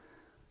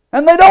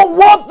 And they don't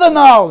want the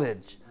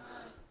knowledge.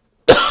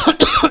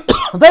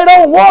 They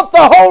don't want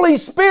the Holy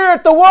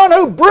Spirit, the one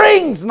who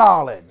brings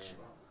knowledge.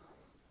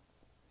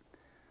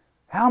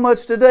 How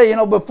much today, you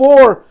know,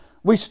 before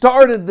we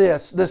started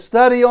the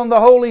study on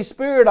the Holy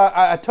Spirit,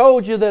 I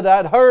told you that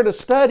I'd heard a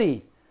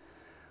study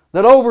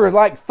that over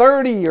like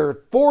 30 or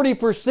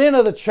 40%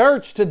 of the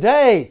church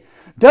today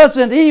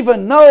doesn't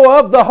even know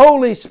of the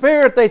Holy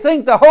Spirit. They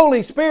think the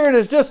Holy Spirit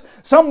is just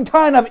some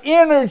kind of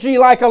energy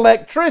like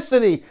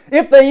electricity,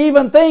 if they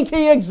even think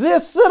He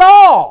exists at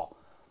all.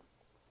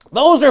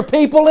 Those are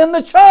people in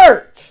the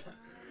church.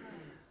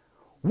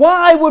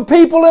 Why would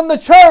people in the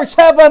church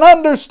have an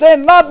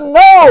understanding, not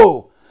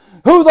know?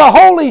 who the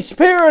Holy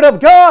Spirit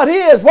of God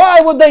is, why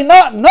would they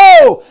not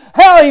know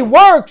how He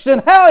works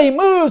and how He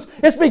moves?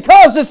 It's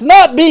because it's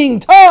not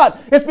being taught.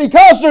 It's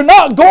because they're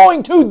not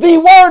going to the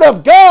Word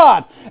of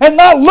God and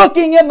not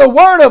looking in the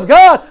Word of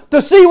God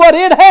to see what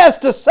it has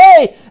to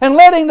say and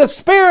letting the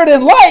Spirit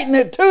enlighten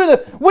it to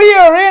them. We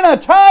are in a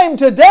time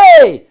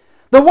today.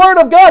 The Word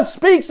of God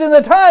speaks in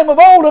the time of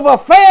old of a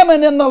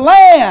famine in the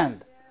land.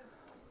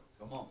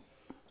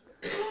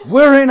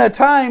 We're in a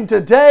time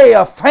today,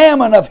 a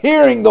famine of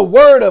hearing the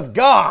Word of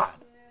God,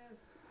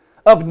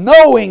 of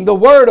knowing the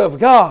Word of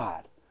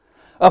God,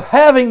 of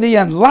having the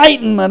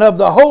enlightenment of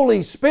the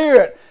Holy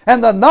Spirit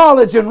and the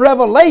knowledge and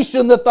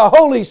revelation that the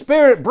Holy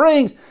Spirit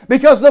brings,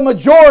 because the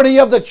majority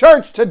of the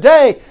church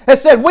today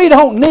has said we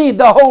don't need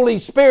the Holy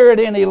Spirit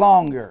any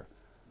longer.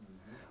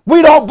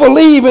 We don't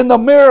believe in the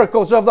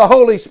miracles of the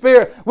Holy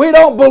Spirit. We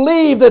don't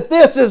believe that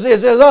this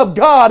is of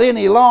God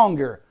any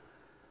longer.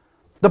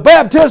 The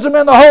baptism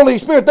in the Holy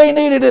Spirit, they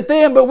needed it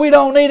then, but we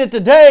don't need it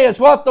today, is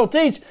what they'll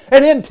teach.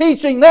 And in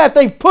teaching that,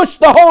 they've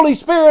pushed the Holy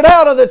Spirit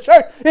out of the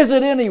church. Is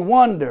it any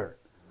wonder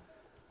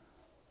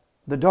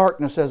the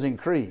darkness has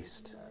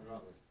increased?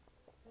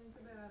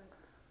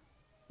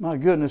 My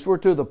goodness, we're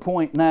to the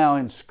point now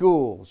in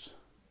schools.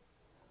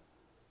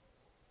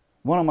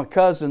 One of my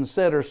cousins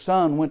said her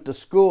son went to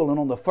school, and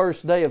on the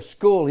first day of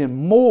school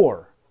in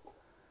Moore,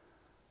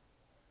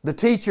 the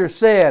teacher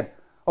said,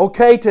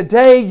 okay,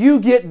 today you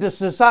get to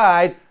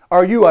decide,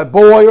 are you a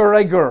boy or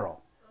a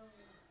girl?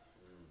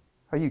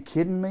 Are you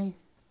kidding me?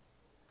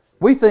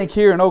 We think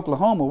here in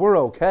Oklahoma we're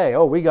okay.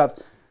 Oh, we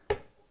got...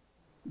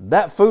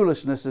 That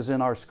foolishness is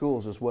in our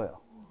schools as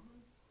well.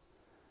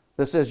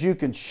 That says you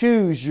can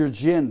choose your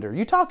gender.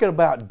 You talking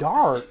about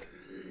dark.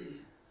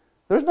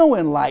 There's no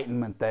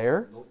enlightenment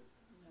there.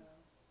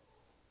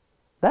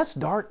 That's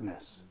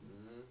darkness.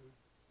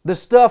 The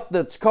stuff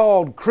that's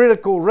called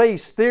critical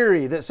race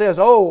theory that says,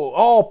 oh,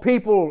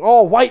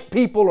 all white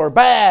people are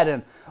bad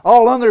and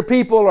all other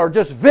people are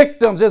just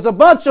victims is a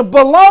bunch of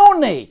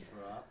baloney.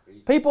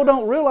 People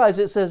don't realize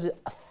it says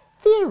a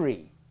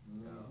theory.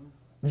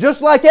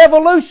 Just like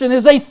evolution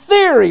is a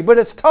theory, but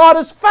it's taught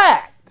as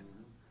fact.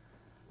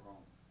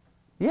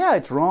 Yeah,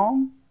 it's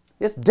wrong.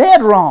 It's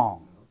dead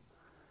wrong.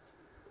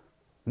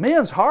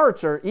 Men's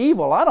hearts are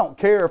evil. I don't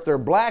care if they're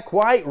black,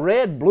 white,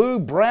 red, blue,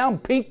 brown,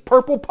 pink,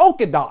 purple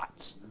polka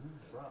dots.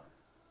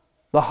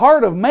 The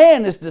heart of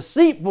man is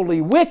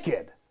deceitfully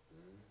wicked.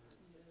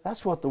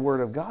 That's what the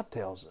Word of God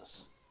tells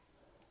us.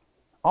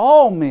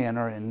 All men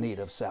are in need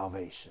of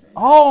salvation.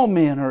 All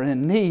men are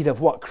in need of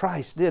what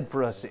Christ did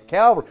for us at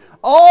Calvary.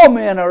 All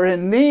men are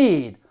in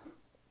need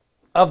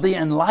of the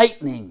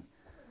enlightening,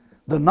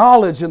 the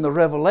knowledge and the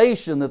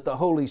revelation that the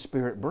Holy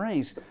Spirit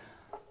brings.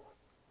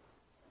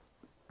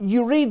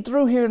 You read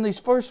through here in these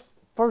first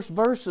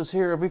verses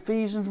here of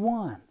Ephesians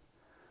 1.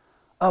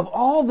 Of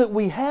all that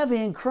we have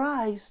in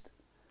Christ,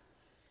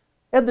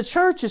 and the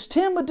church is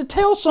timid to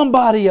tell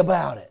somebody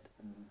about it.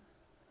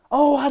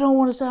 Oh, I don't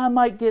want to say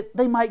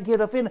they might get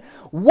offended.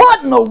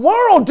 What in the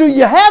world do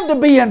you have to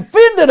be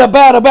offended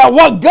about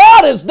what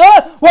God has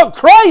done, what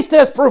Christ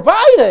has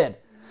provided?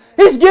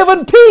 He's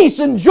given peace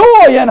and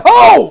joy and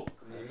hope.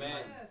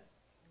 Amen.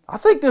 I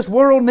think this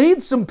world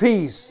needs some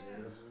peace.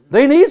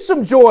 They need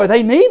some joy.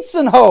 They need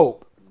some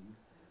hope.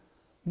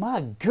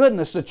 My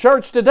goodness, the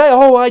church today,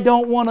 oh, I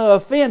don't want to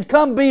offend.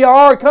 Come into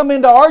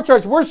our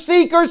church. We're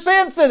seeker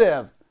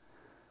sensitive.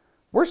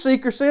 We're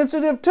seeker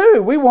sensitive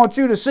too. We want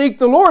you to seek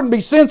the Lord and be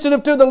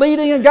sensitive to the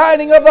leading and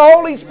guiding of the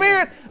Holy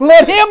Spirit.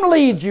 Let Him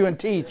lead you and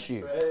teach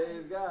you.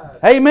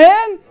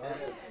 Amen?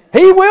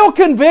 He will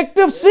convict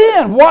of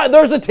sin. Why?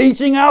 There's a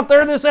teaching out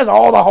there that says,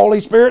 oh, the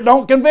Holy Spirit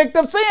don't convict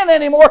of sin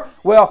anymore.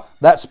 Well,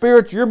 that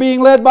spirit you're being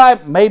led by,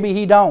 maybe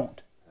He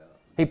don't.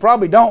 He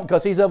probably don't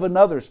because He's of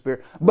another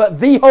spirit.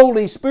 But the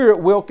Holy Spirit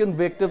will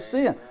convict of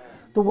sin.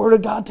 The Word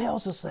of God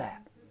tells us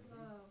that.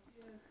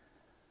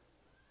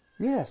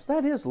 Yes,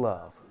 that is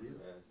love.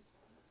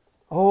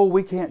 Oh,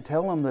 we can't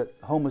tell them that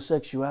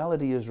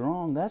homosexuality is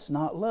wrong. That's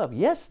not love.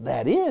 Yes,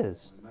 that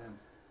is.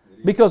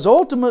 Because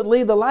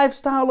ultimately the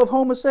lifestyle of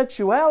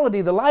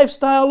homosexuality, the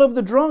lifestyle of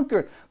the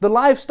drunkard, the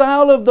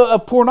lifestyle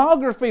of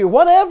pornography,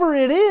 whatever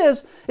it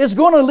is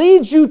going to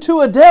lead you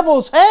to a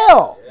devil's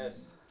hell.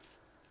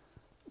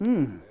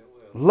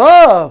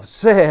 Love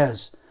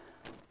says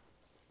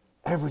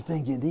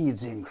everything you need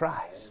is in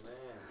Christ.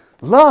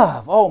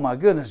 Love, oh my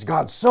goodness,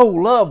 God so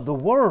loved the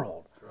world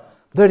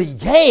that He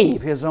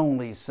gave His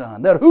only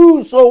Son, that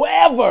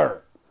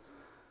whosoever,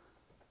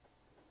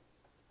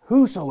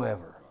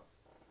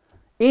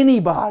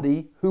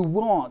 anybody who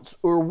wants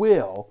or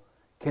will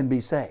can be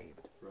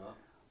saved.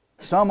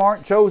 Some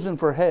aren't chosen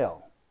for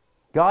hell.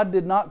 God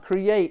did not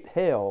create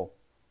hell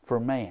for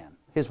man.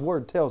 His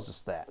Word tells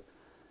us that.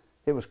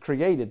 It was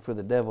created for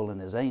the devil and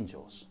his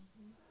angels.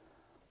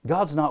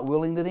 God's not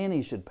willing that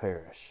any should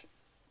perish,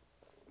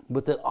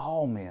 but that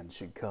all men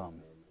should come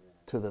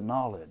to the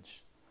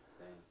knowledge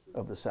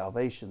of the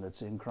salvation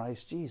that's in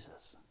Christ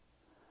Jesus.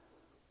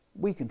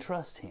 We can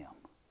trust Him.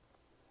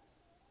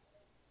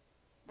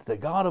 The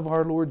God of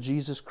our Lord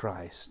Jesus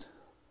Christ,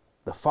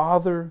 the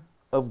Father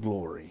of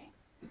glory,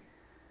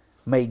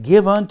 may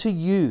give unto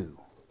you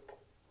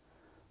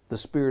the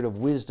spirit of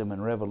wisdom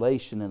and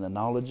revelation and the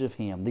knowledge of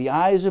Him, the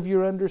eyes of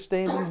your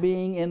understanding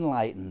being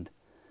enlightened,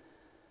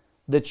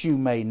 that you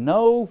may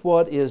know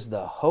what is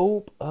the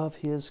hope of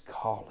His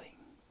calling.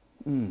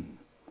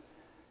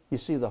 You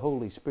see, the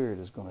Holy Spirit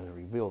is going to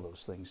reveal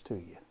those things to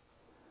you.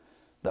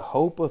 The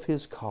hope of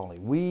His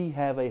calling. We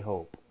have a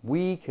hope.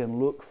 We can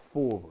look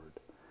forward.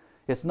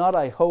 It's not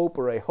a hope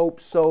or a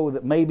hope so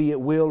that maybe it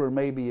will or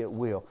maybe it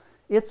will.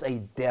 It's a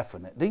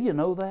definite. Do you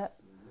know that?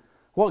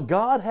 What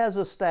God has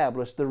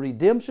established, the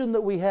redemption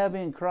that we have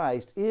in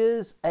Christ,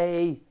 is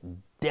a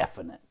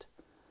definite.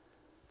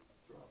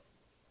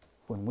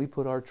 When we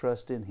put our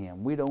trust in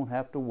Him, we don't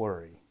have to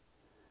worry.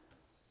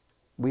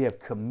 We have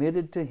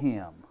committed to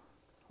Him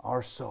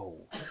our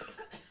soul.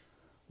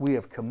 We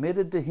have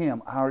committed to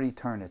Him our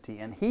eternity,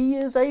 and He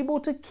is able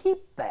to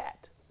keep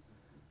that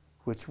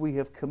which we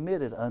have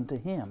committed unto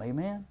Him.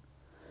 Amen?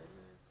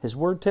 His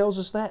Word tells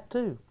us that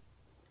too.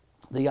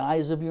 The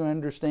eyes of your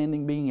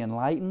understanding being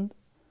enlightened,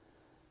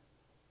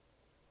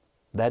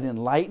 that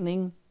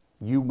enlightening,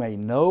 you may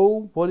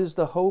know what is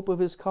the hope of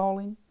His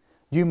calling.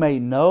 You may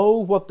know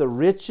what the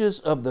riches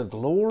of the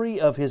glory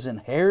of His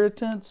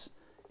inheritance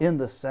in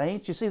the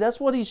saints. You see, that's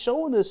what He's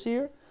showing us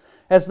here.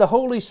 As the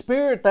Holy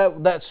Spirit,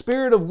 that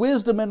spirit of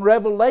wisdom and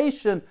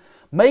revelation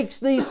makes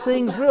these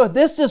things real.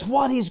 This is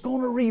what He's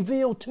going to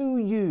reveal to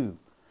you.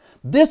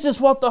 This is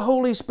what the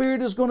Holy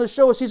Spirit is going to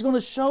show us. He's going to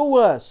show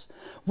us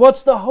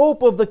what's the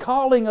hope of the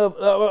calling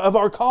of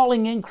our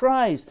calling in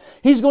Christ.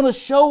 He's going to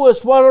show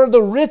us what are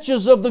the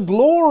riches of the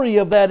glory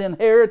of that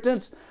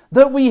inheritance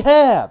that we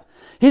have.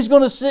 He's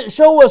going to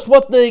show us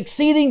what is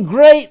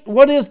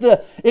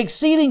the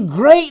exceeding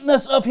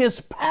greatness of His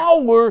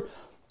power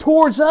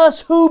towards us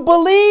who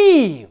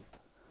believe.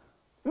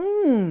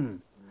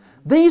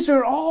 These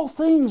are all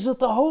things that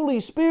the Holy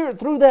Spirit,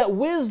 through that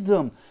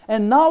wisdom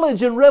and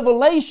knowledge and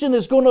revelation,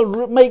 is going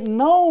to make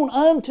known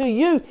unto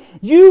you.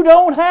 You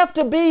don't have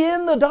to be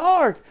in the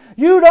dark.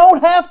 You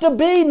don't have to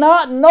be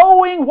not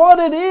knowing what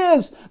it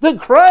is that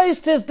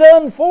Christ has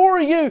done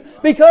for you,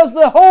 because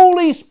the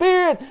Holy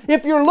Spirit,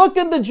 if you're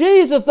looking to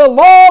Jesus, the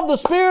law of the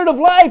Spirit of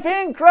life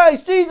in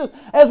Christ Jesus,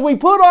 as we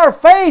put our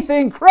faith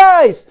in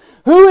Christ,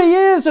 who He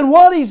is and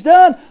what He's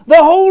done,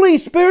 the Holy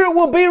Spirit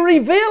will be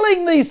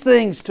revealing these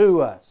things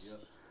to us.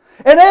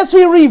 And as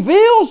He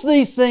reveals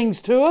these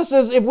things to us,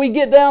 as if we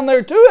get down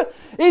there to it,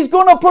 He's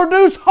going to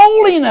produce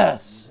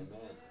holiness,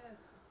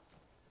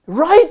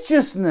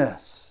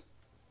 righteousness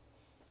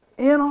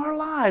in our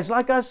lives.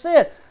 Like I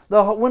said,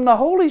 when the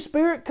Holy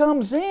Spirit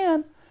comes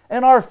in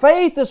and our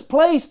faith is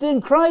placed in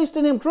Christ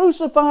and Him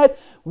crucified,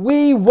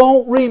 we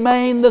won't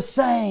remain the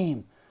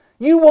same.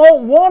 You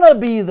won't want to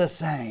be the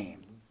same.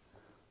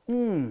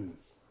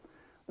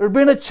 There's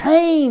been a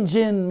change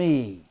in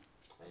me.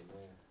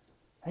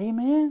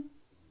 Amen?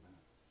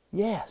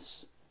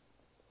 Yes.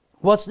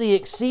 What's the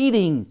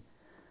exceeding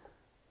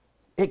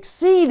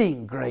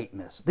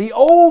greatness? The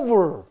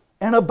over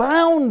and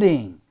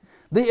abounding.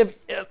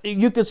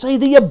 You could say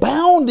the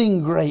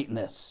abounding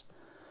greatness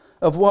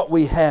of what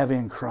we have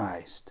in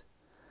Christ.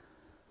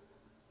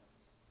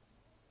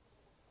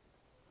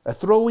 A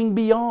throwing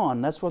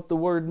beyond, that's what the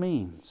word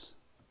means.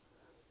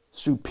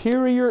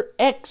 Superior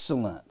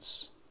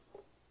excellence.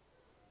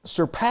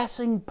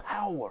 Surpassing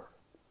power.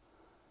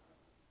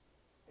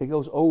 It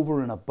goes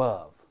over and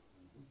above.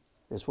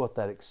 Is what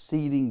that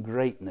exceeding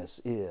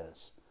greatness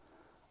is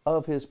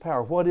of His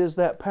power. What is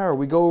that power?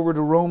 We go over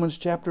to Romans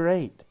chapter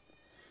 8.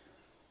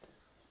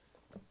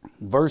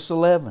 Verse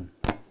 11.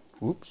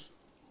 Whoops,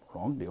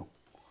 wrong deal.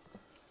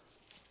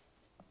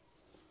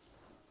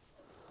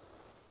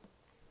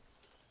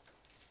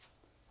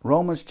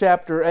 Romans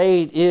chapter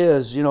 8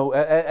 is,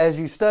 as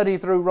you study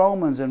through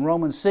Romans, and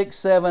Romans 6,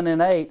 7,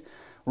 and 8,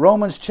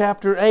 Romans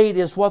chapter 8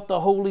 is what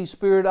the Holy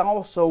Spirit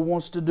also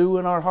wants to do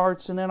in our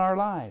hearts and in our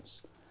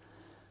lives.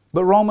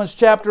 But Romans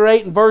chapter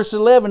 8 and verse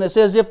 11, it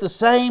says, if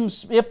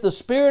the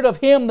Spirit of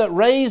Him that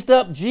raised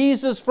up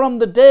Jesus from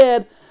the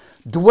dead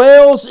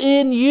dwells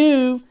in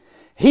you,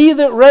 He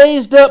that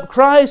raised up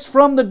Christ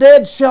from the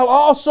dead shall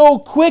also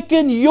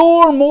quicken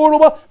your mortal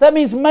body. That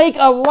means make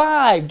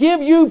alive,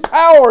 give you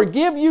power,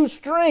 give you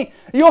strength.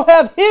 You'll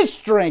have His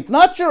strength,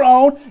 not your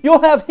own.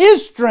 You'll have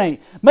His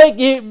strength.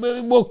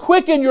 Will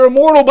quicken your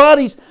mortal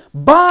bodies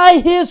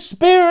by His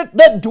Spirit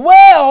that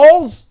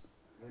dwells.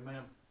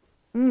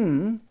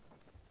 Amen.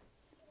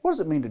 What does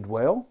it mean to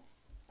dwell?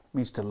 It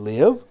means to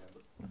live.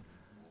 It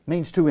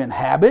means to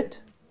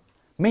inhabit.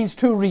 It means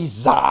to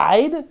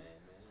reside.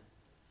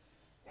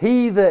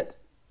 He that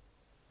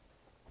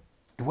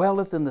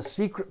dwelleth in the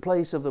secret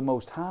place of the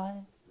Most High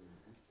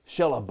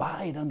shall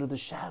abide under the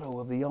shadow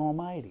of the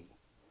Almighty.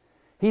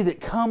 He that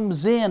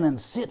comes in and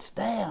sits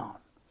down.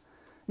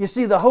 You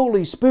see, the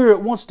Holy Spirit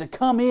wants to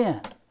come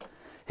in.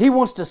 He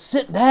wants to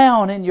sit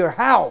down in your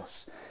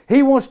house.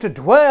 He wants to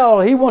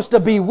dwell. He wants to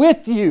be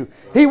with you.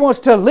 He wants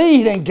to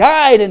lead and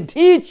guide and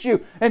teach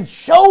you and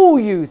show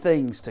you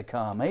things to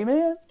come.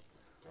 Amen?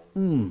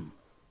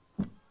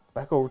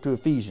 Back over to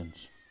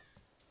Ephesians.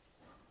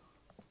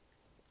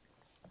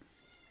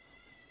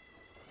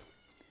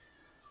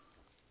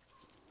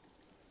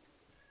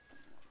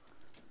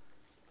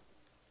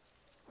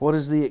 What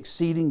is the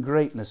exceeding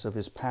greatness of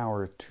His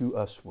power to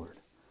usward?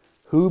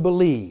 Who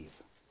believe?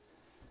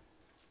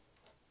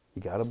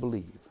 You got to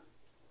believe.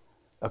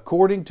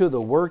 According to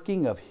the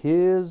working of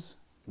His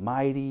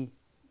mighty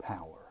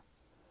power.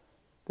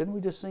 Didn't we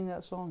just sing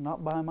that song?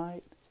 Not by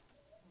might,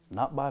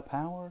 not by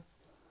power,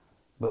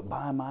 but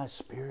by my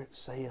Spirit,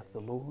 saith the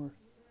Lord.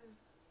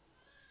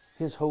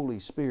 His Holy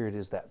Spirit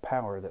is that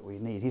power that we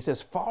need. He says,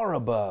 far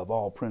above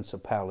all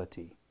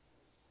principality.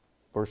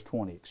 Verse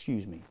 20,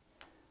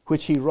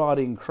 which He wrought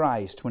in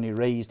Christ when He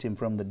raised Him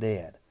from the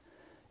dead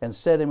and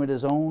set Him at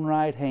His own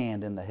right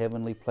hand in the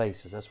heavenly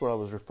places. That's what I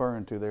was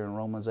referring to there in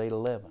Romans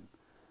 8:11.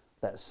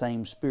 That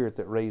same Spirit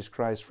that raised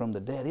Christ from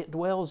the dead, it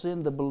dwells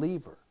in the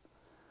believer.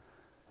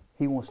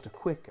 He wants to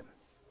quicken.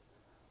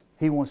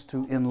 He wants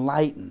to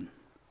enlighten.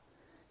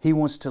 He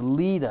wants to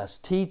lead us,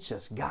 teach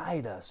us,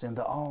 guide us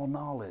into all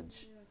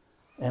knowledge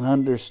and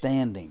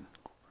understanding.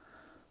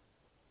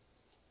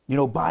 You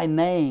know, by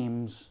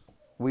names,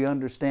 we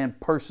understand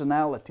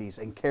personalities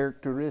and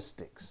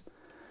characteristics.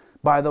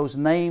 By those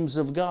names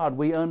of God,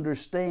 we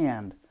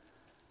understand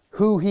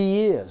who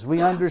He is.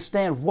 We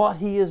understand what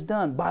He has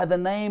done. By the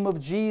name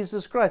of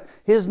Jesus Christ.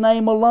 His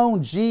name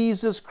alone,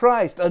 Jesus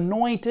Christ,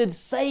 anointed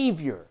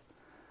Savior,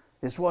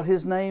 is what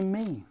His name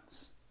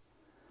means.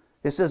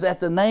 It says, at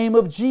the name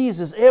of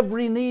Jesus,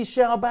 every knee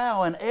shall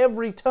bow and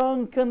every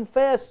tongue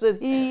confess that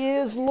He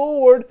is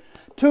Lord,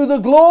 to the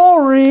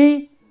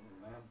glory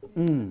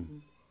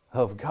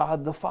of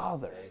God the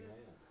Father.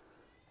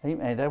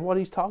 Amen. Is that what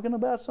He's talking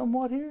about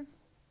somewhat here?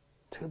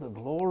 To the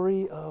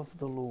glory of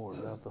the Lord,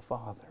 of the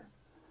Father.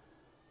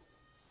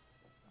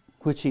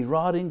 Which He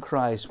wrought in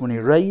Christ when He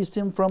raised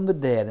Him from the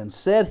dead and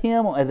set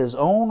Him at His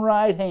own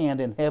right hand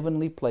in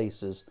heavenly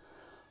places,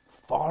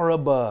 far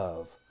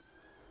above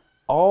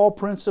all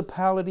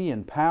principality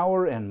and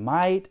power and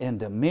might and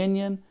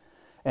dominion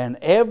and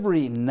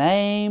every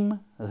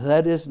name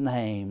that is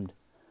named,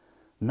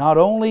 not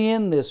only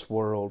in this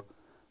world,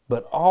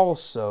 but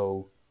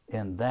also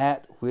in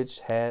that which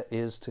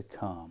is to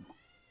come.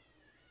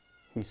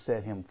 He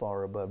set Him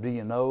far above. Do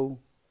you know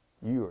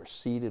you are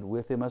seated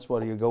with Him? That's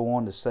what He'll go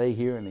on to say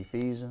here in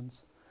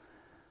Ephesians.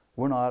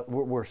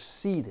 We're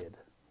seated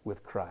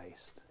with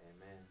Christ.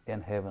 Amen.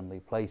 In heavenly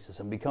places.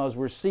 And because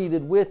we're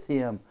seated with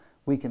Him,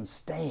 we can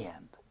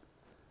stand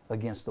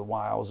against the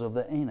wiles of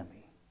the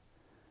enemy.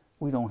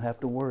 We don't have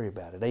to worry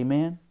about it.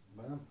 Amen?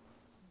 Amen.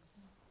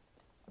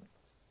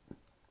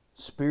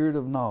 Spirit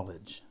of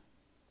knowledge.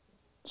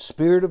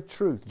 Spirit of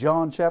truth.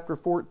 John chapter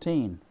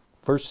 14,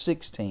 verse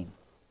 16.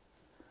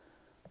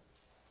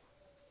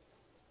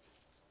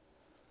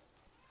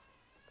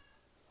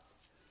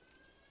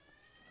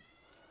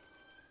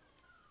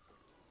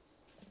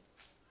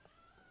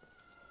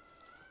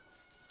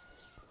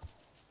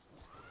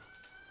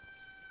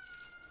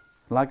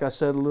 Like I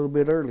said a little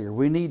bit earlier,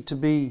 we need to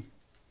be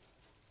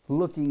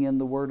looking in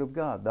the Word of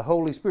God. The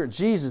Holy Spirit.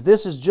 Jesus,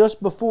 this is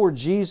just before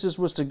Jesus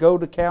was to go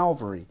to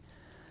Calvary.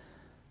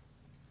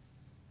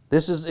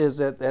 This is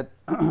at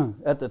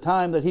the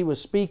time that He was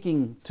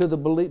speaking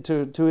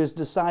to His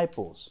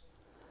disciples.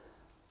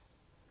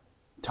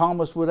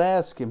 Thomas would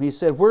ask Him, he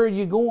said, where are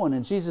you going?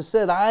 And Jesus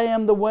said, I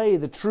am the way,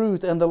 the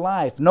truth, and the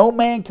life. No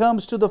man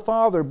comes to the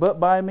Father but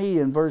by me,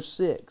 in verse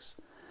 6.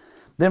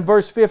 Then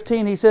verse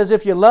 15, He says,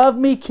 if you love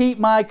me, keep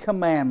my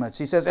commandments.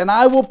 He says, and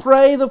I will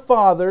pray the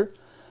Father,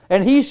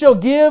 and He shall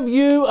give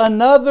you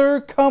another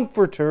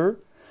Comforter,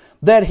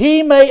 that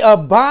He may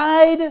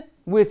abide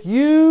with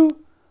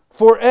you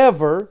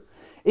forever,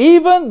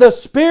 even the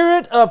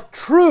Spirit of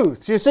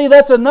truth. You see,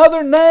 that's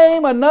another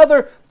name,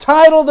 another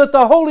title that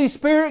the Holy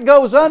Spirit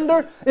goes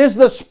under, is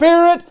the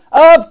Spirit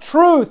of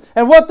truth.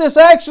 And what this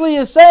actually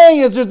is saying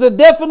is there's a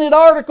definite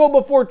article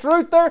before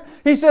truth there.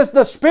 He says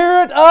the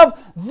Spirit of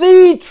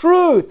the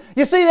truth.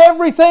 You see,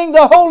 everything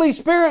the Holy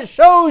Spirit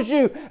shows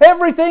you,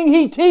 everything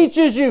He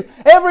teaches you,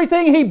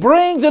 everything He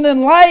brings an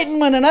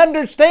enlightenment and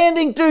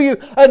understanding to you,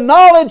 a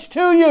knowledge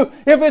to you,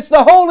 if it's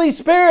the Holy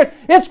Spirit,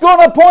 it's going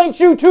to point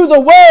you to the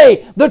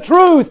way, the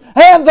truth,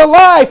 and the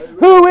life,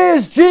 who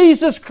is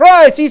Jesus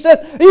Christ. He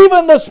said,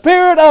 even the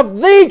Spirit of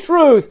the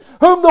truth,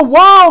 whom the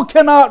world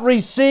cannot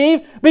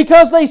receive,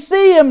 because they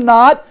see Him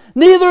not,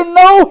 neither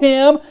know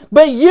Him,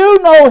 but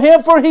you know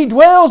Him, for He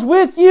dwells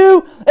with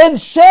you and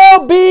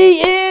shall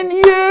be in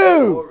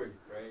you.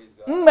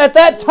 At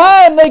that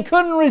time they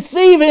couldn't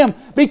receive Him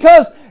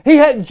because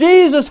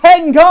Jesus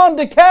hadn't gone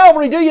to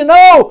Calvary. Do you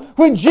know,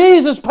 when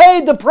Jesus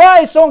paid the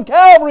price on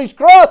Calvary's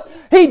cross,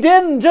 He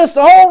didn't just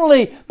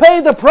only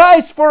pay the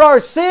price for our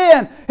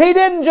sin. He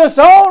didn't just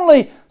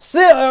only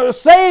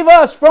save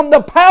us from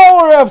the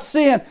power of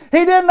sin.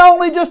 He didn't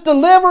only just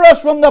deliver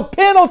us from the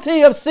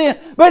penalty of sin,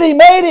 but He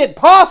made it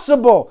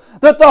possible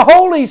that the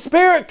Holy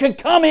Spirit could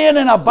come in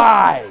and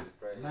abide.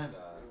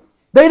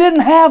 They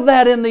didn't have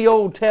that in the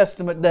Old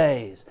Testament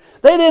days.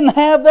 They didn't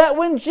have that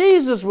when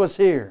Jesus was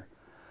here.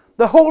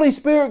 The Holy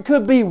Spirit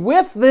could be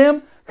with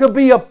them, could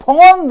be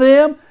upon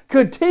them,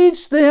 could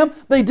teach them.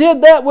 They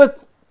did that with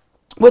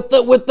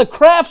the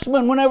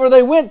craftsmen whenever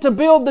they went to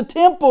build the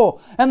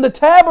temple and the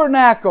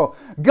tabernacle.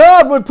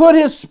 God would put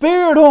His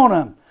Spirit on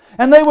them.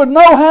 and they would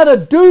know how to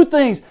do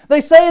things.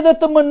 They say that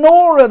the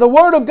menorah, the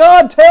Word of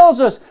God tells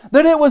us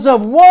that it was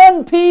of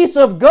one piece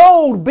of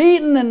gold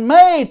beaten and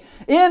made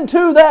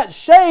into that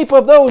shape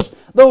of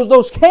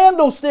those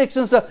candlesticks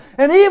and stuff.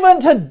 And even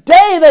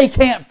today they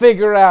can't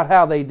figure out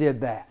how they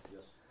did that.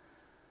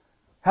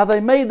 How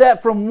they made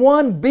that from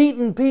one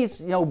beaten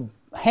piece,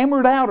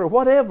 hammered out or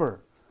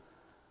whatever.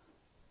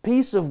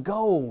 Piece of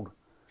gold.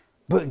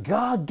 But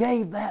God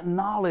gave that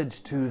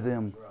knowledge to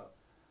them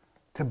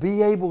to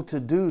be able to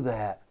do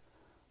that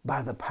by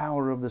the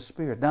power of the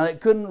Spirit. Now it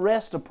couldn't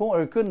rest upon,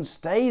 or it couldn't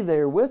stay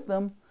there with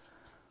them,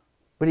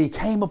 but He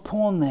came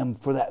upon them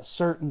for that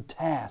certain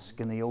task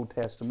in the Old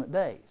Testament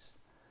days.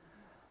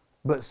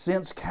 But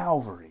since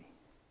Calvary,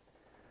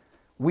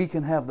 we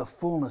can have the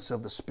fullness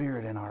of the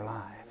Spirit in our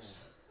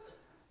lives,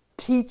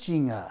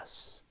 teaching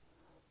us.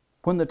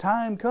 When the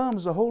time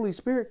comes, the Holy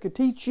Spirit could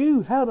teach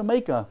you how to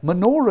make a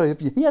menorah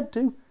if you had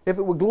to, if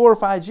it would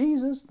glorify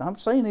Jesus. I'm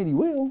saying that He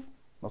will. I'm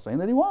not saying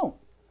that He won't.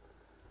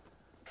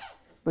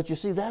 But you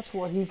see, that's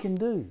what He can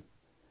do.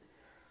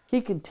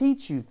 He can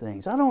teach you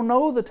things. I don't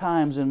know the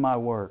times in my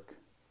work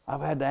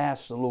I've had to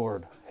ask the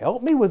Lord,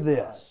 help me with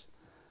this.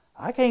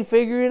 I can't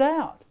figure it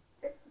out.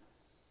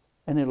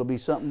 And it'll be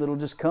something that'll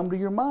just come to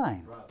your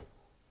mind.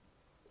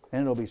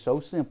 And it'll be so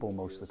simple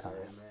most of the time.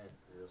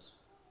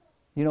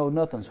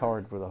 Nothing's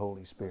hard for the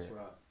Holy Spirit.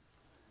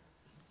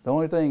 The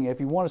only thing,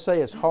 if you want to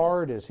say it's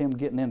hard, is Him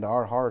getting into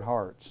our hard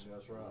hearts.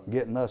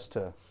 Getting us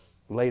to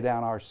lay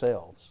down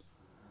ourselves.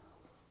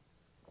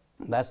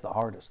 That's the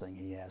hardest thing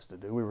He has to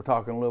do. We were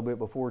talking a little bit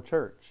before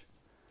church.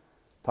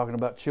 Talking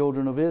about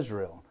children of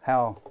Israel.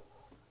 How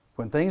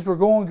when things were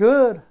going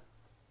good,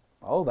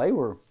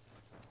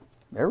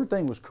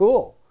 everything was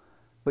cool.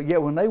 But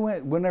yet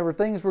whenever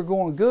things were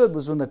going good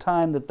was when the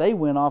time that they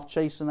went off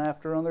chasing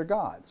after other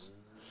gods.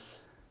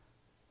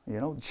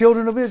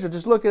 Children of Israel,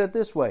 just look at it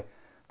this way.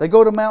 They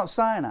go to Mount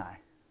Sinai.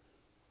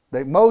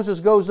 Moses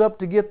goes up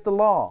to get the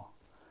law.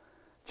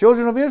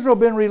 Children of Israel have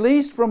been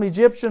released from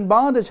Egyptian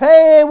bondage.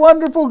 Hey,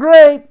 wonderful,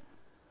 great.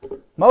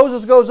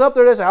 Moses goes up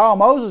there, they say, oh,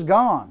 Moses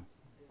gone.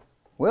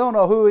 We don't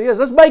know who he is.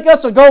 Let's make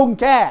us a golden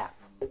calf.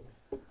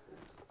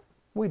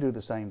 We do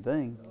the same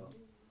thing.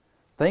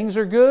 Things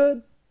are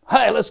good.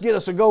 Hey, let's get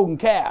us a golden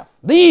calf.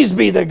 These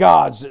be the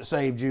gods that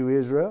saved you,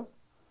 Israel.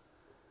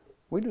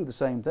 We do the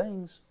same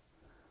things.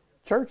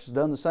 Church has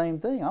done the same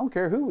thing. I don't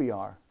care who we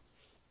are.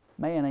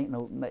 Man,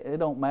 it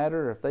don't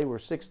matter if they were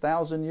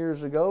 6,000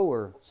 years ago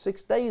or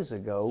 6 days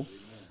ago.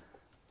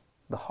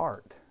 The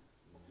heart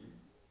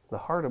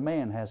of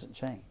man hasn't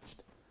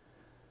changed.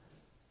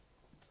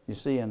 You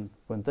see, and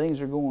when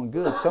things are going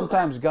good,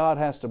 sometimes God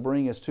has to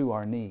bring us to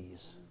our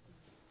knees.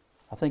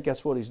 I think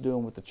that's what He's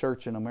doing with the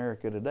church in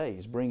America today.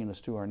 He's bringing us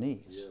to our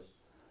knees. Yes.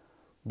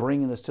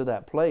 Bringing us to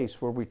that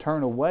place where we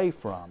turn away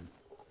from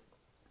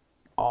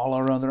all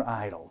our other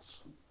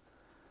idols.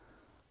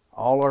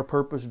 All our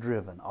purpose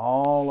driven.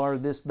 All our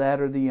this,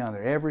 that, or the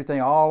other. Everything,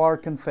 all our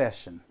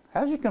confession.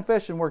 How's your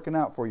confession working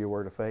out for your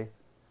word of faith?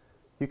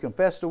 You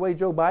confessed away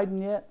Joe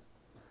Biden yet?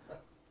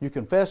 You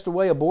confessed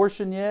away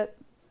abortion yet?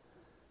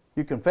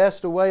 You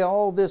confessed away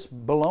all this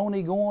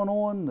baloney going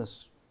on,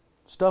 this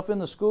stuff in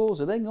the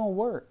schools? It ain't going to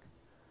work.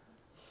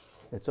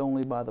 It's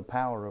only by the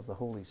power of the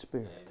Holy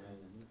Spirit.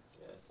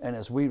 Yes. And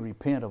as we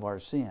repent of our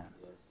sin.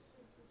 Yes.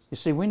 You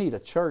see, we need a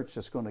church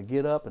that's going to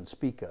get up and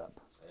speak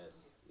up.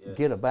 Yes.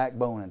 Get a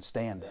backbone and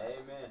stand up.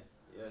 Amen.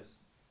 Yes.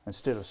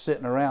 Instead of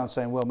sitting around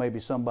saying, well,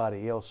 maybe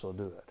somebody else will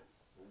do it.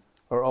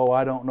 Or, oh,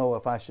 I don't know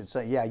if I should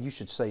say. Yeah, you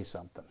should say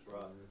something. That's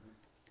right.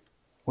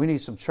 We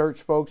need some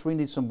church folks. We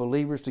need some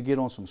believers to get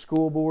on some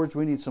school boards.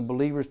 We need some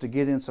believers to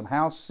get in some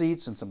House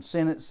seats and some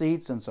Senate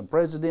seats and some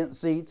President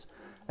seats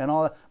and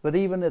all that. But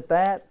even at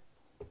that,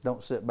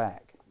 don't sit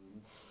back.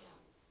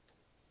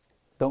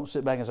 Don't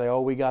sit back and say,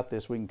 oh, we got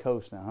this. We can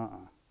coast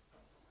now.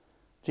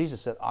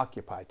 Jesus said,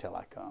 occupy till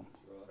I come.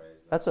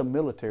 That's a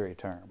military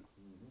term.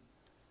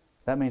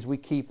 That means we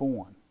keep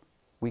on.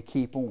 We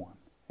keep on.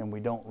 And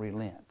we don't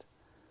relent.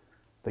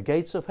 The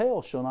gates of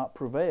hell shall not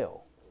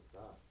prevail.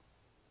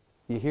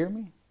 You hear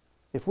me?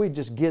 If we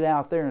just get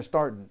out there and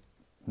start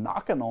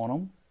knocking on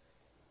them,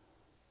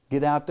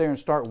 get out there and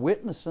start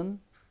witnessing,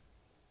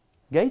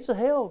 gates of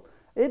hell,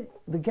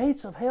 the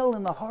gates of hell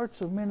in the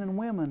hearts of men and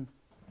women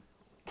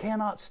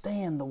cannot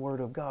stand the Word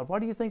of God. Why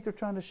do you think they're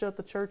trying to shut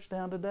the church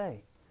down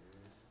today?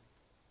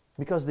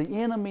 Because the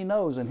enemy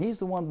knows, and he's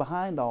the one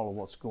behind all of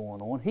what's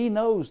going on, he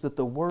knows that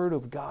the Word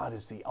of God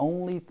is the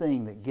only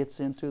thing that gets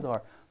into the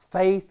heart.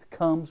 Faith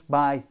comes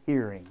by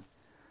hearing,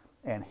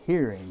 and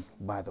hearing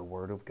by the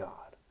Word of God.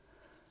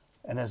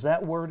 And as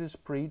that Word is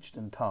preached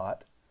and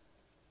taught,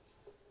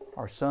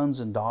 our sons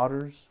and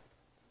daughters,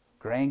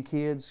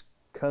 grandkids,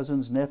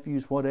 cousins,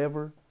 nephews,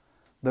 whatever,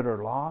 that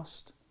are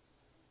lost,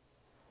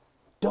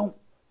 don't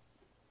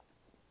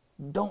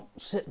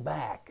sit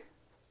back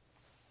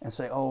and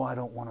say, oh, I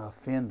don't want to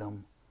offend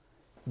them.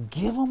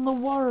 Give them the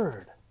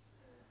Word.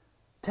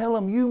 Tell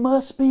them you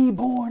must be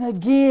born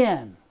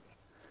again.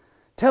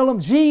 Tell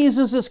them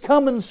Jesus is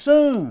coming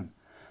soon.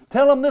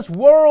 Tell them this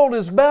world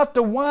is about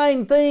to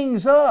wind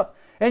things up.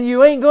 and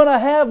you ain't going to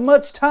have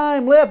much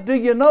time left, do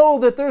you know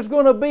that there's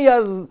going to be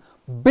a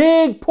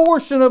big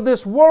portion of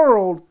this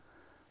world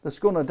that's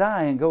going to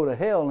die and go to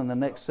hell in the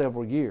next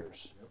several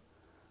years?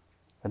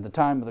 At the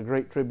time of the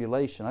Great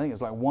Tribulation, I think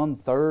it's like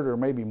 1/3 or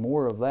maybe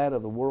more of that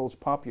of the world's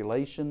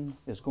population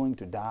is going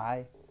to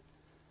die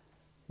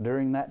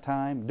during that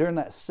time. During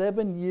that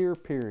 7-year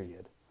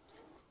period,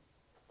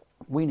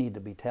 we need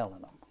to be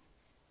telling them.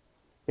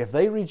 If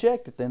they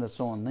reject it, then it's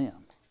on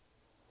them.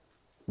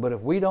 But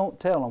if we don't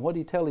tell them, what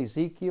did he tell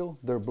Ezekiel?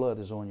 Their blood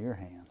is on your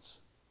hands.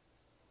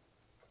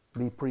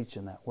 Be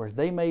preaching that word.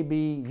 You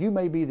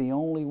may be the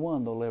only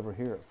one they'll ever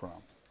hear it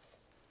from.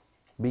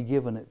 Be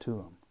giving it to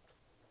them.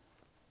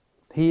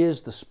 He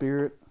is the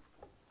Spirit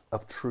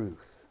of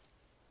truth.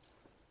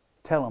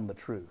 Tell them the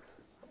truth.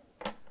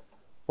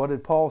 What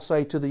did Paul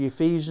say to the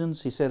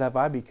Ephesians? He said, have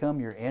I become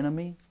your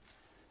enemy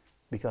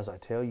because I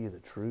tell you the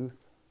truth?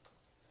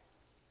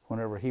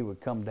 Whenever he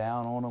would come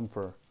down on them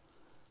for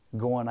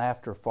going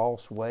after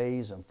false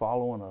ways and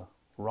following a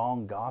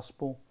wrong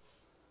gospel,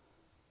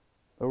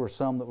 there were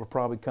some that were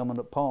probably coming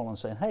to Paul and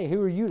saying, hey, who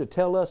are you to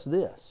tell us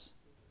this?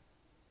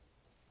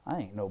 I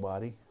ain't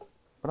nobody,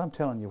 but I'm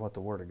telling you what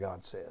the Word of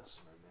God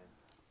says.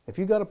 If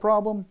you got a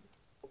problem,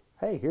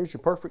 hey, here's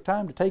your perfect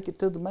time to take it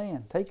to the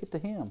man. Take it to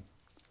him.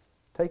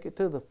 Take it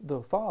to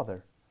the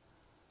Father.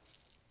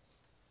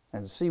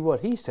 And see what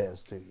he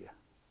says to you.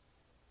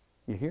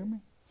 You hear me?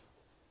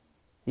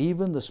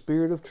 Even the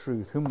Spirit of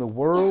truth, whom the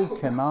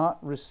world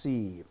cannot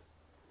receive.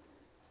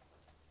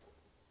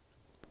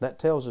 That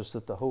tells us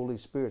that the Holy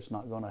Spirit's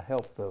not going to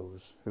help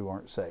those who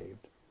aren't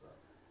saved.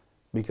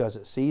 Because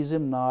it sees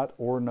him not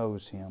or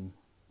knows him.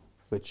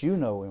 But you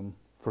know him,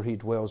 for he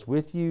dwells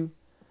with you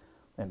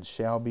and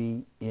shall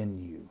be in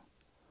you.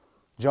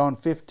 John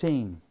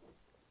 15,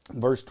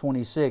 verse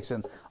 26.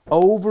 And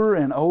over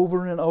and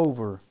over and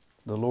over,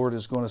 the Lord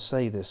is going to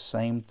say this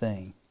same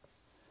thing.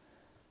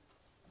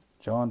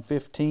 John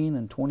 15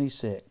 and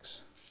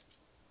 26.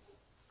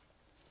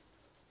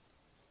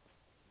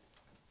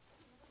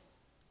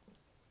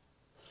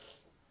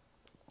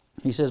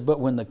 He says, but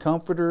when the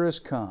Comforter is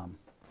come,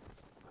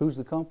 who's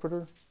the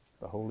Comforter?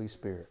 The Holy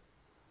Spirit.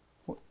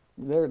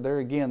 There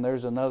again,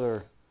 there's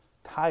another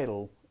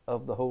title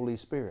of the Holy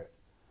Spirit.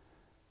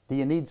 Do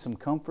you need some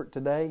comfort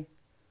today?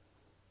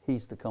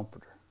 He's the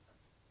Comforter.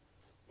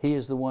 He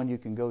is the one you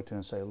can go to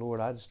and say, Lord,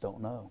 I just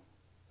don't know.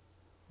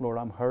 Lord,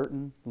 I'm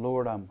hurting.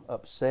 Lord, I'm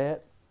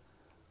upset.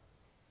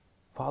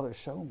 Father,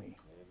 show me.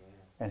 Amen.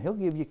 And He'll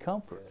give you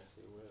comfort. Yes,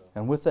 He will.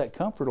 And with that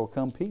comfort will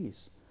come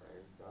peace.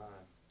 Praise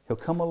God. He'll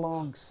come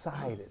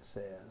alongside, it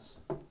says.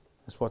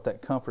 That's what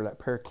that comfort, that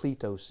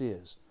parakletos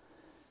is.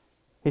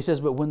 He says,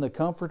 but when the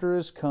Comforter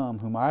is come,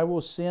 whom I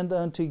will send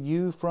unto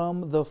you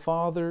from the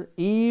Father,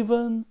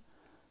 even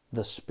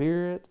the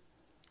Spirit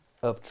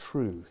of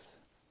truth,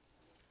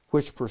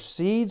 which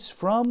proceeds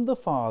from the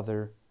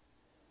Father,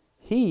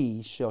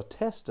 He shall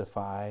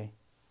testify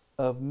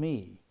of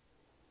me.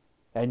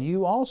 And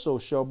you also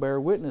shall bear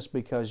witness,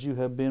 because you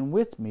have been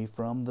with me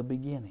from the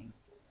beginning.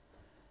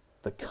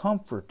 The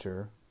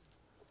Comforter,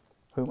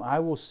 whom I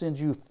will send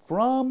you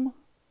from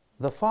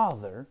the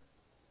Father,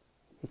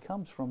 He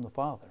comes from the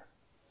Father.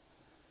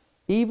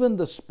 Even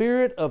the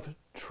Spirit of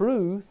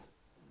truth,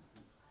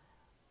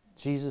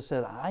 Jesus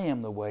said, I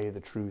am the way,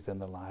 the truth,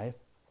 and the life,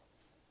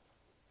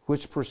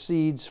 which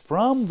proceeds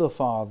from the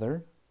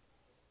Father.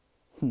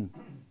 You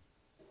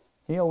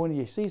know, when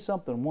you see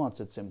something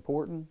once, it's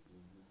important.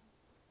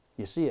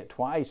 You see it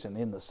twice and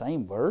in the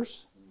same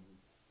verse,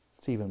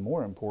 it's even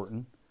more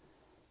important.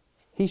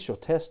 He shall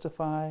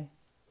testify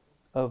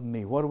of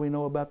me. What do we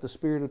know about the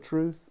Spirit of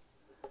truth?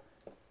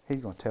 He's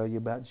going to tell you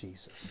about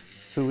Jesus,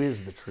 who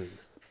is the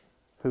truth,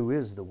 who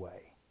is the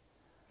way.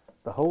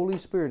 The Holy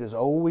Spirit is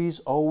always,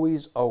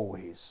 always,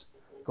 always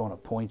going to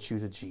point you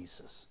to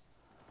Jesus.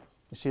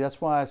 You see,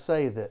 that's why I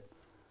say that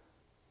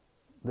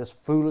this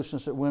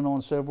foolishness that went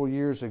on several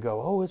years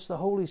ago, oh, it's the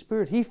Holy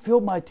Spirit. He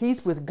filled my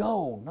teeth with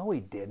gold. No, He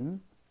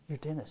didn't. Your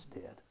dentist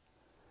did.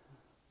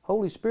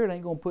 Holy Spirit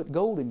ain't going to put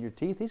gold in your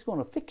teeth. He's going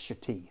to fix your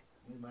teeth.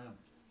 Amen.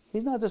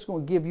 He's not just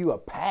going to give you a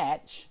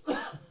patch.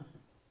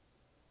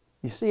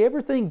 You see,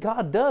 everything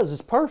God does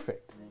is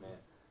perfect. Amen.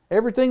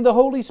 Everything the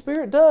Holy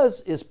Spirit does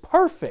is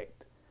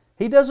perfect.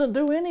 He doesn't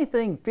do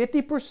anything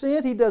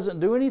 50%. He doesn't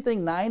do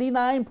anything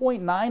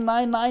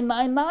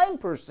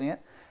 99.99999%.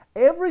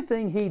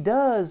 Everything He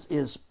does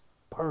is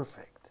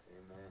perfect.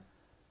 Amen.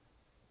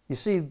 You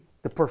see,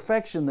 the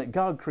perfection that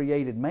God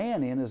created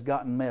man in has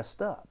gotten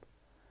messed up.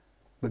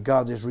 But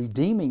God is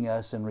redeeming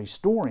us and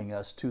restoring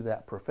us to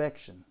that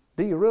perfection.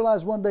 Do you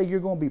realize one day you're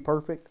going to be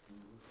perfect?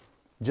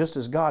 Just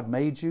as God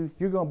made you,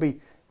 you're going to be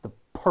the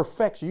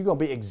perfection. You're going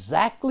to be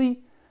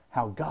exactly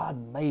how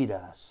God made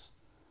us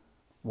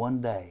one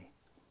day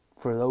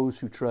for those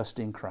who trust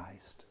in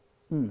Christ.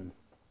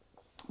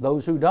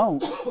 Those who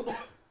don't,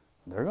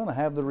 they're going to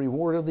have the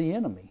reward of the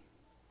enemy,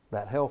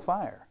 that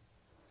hellfire.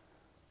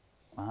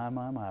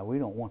 My, we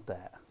don't want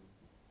that.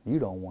 You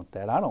don't want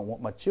that. I don't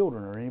want my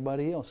children or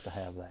anybody else to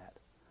have that.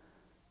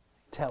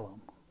 Tell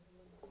them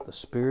the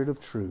Spirit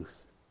of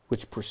truth,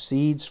 which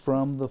proceeds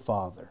from the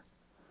Father.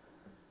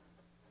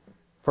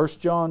 1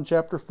 John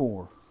chapter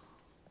 4.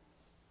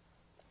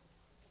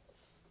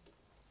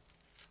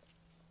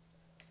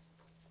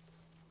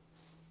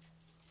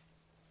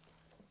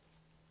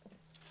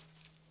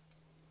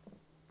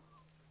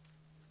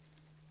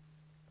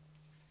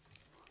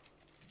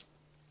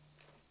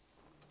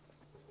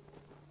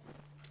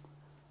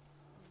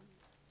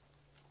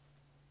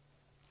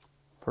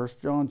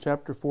 First John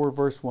chapter 4,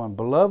 verse 1.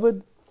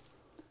 Beloved,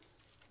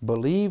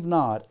 believe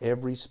not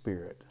every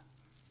spirit,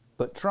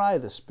 but try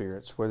the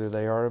spirits whether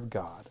they are of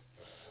God.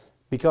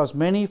 Because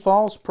many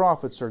false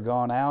prophets are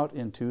gone out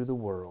into the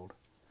world.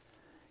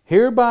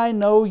 Hereby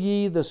know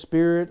ye the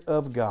Spirit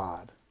of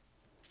God.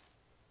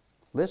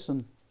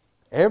 Listen,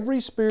 every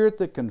spirit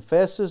that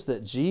confesses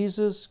that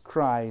Jesus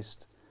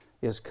Christ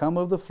is come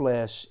of the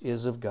flesh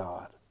is of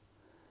God.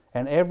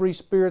 And every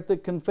spirit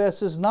that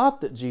confesses not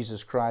that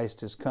Jesus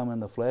Christ is come in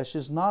the flesh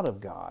is not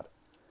of God.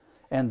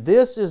 And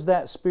this is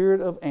that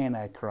spirit of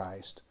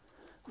Antichrist,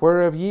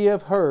 whereof ye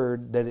have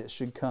heard that it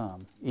should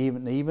come,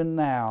 even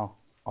now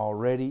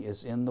already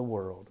is in the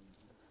world.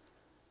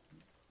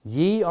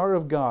 Ye are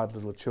of God,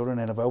 little children,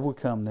 and have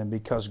overcome them,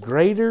 because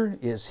greater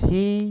is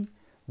He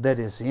that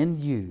is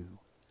in you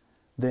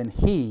than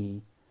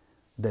he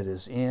that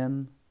is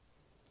in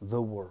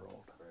the world.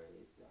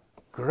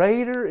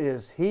 Greater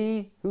is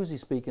He, who's He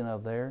speaking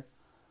of there?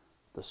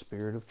 The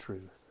Spirit of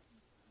truth.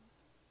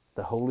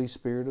 The Holy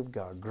Spirit of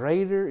God.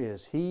 Greater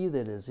is He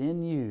that is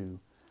in you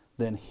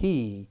than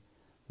he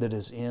that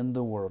is in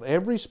the world.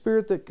 Every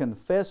spirit that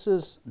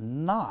confesses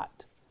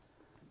not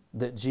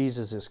that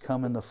Jesus is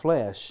come in the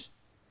flesh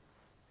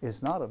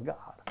is not of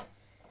God.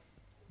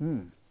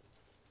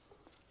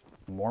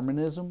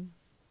 Mormonism,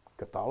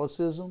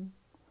 Catholicism,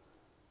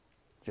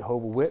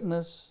 Jehovah's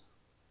Witness,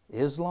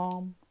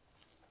 Islam,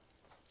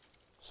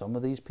 some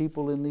of these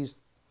people in these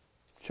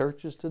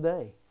churches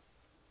today,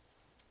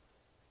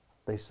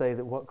 they say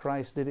that what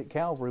Christ did at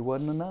Calvary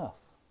wasn't enough.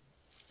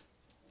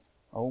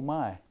 Oh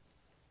my.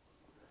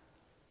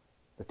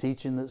 The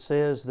teaching that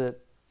says that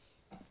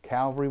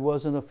Calvary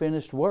wasn't a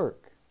finished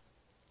work,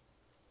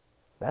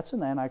 that's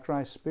an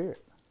Antichrist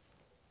spirit.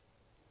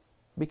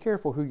 Be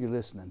careful who you're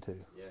listening to.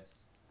 Yes.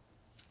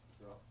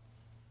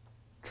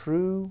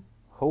 True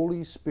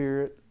Holy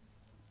Spirit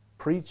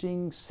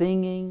preaching,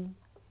 singing,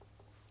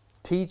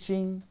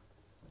 teaching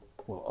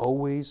will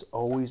always,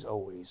 always,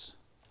 always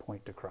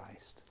point to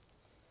Christ.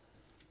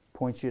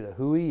 Point you to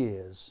who He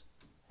is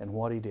and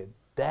what He did.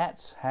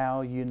 That's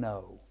how you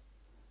know.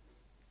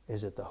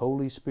 Is it the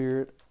Holy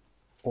Spirit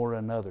or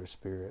another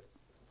spirit?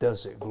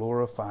 Does it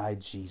glorify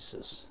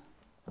Jesus?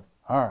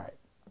 All right,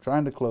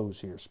 trying to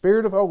close here.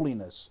 Spirit of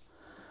holiness.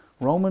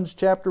 Romans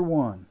chapter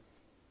 1.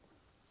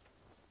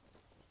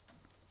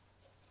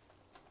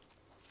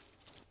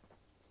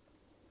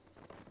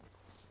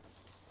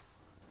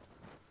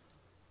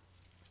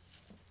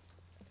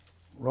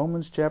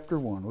 Romans chapter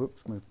 1.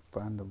 Whoops, let me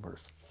find the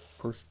verse.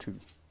 Verse 2.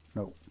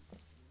 No.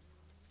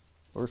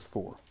 Verse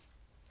 4.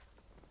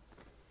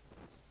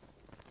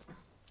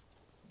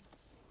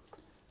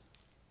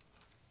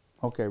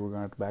 Okay, we're going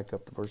to have to back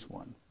up to verse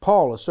 1.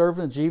 Paul, a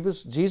servant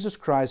of Jesus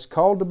Christ,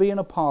 called to be an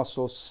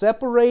apostle,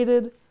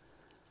 separated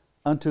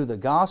unto the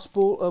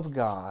gospel of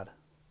God.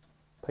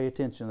 Pay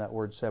attention to that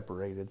word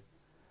separated.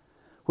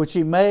 Which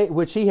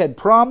he had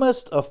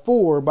promised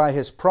afore by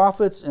His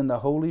prophets in the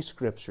Holy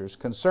Scriptures,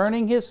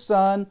 concerning His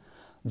Son,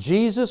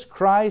 Jesus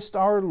Christ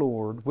our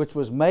Lord, which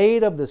was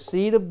made of the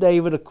seed of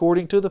David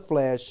according to the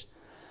flesh,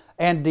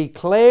 and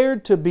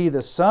declared to be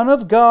the Son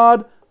of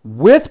God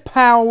with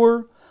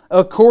power,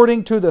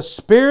 according to the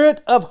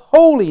Spirit of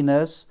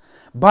holiness,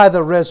 by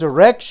the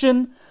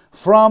resurrection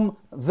from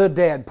the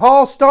dead.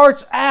 Paul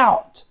starts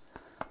out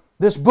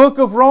this book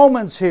of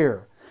Romans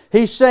here.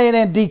 He's saying,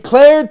 and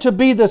declared to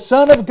be the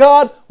Son of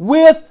God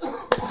with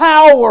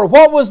power.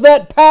 What was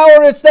that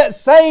power? It's that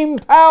same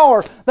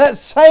power, that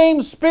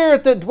same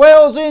Spirit that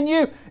dwells in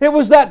you. It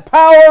was that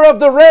power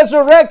of the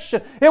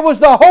resurrection. It was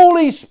the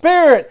Holy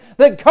Spirit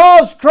that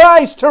caused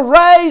Christ to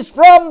rise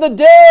from the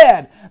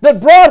dead,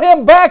 that brought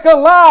Him back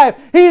alive.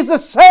 He's the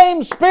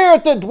same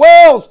Spirit that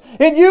dwells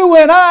in you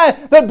and I,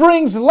 that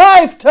brings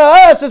life to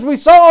us, as we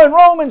saw in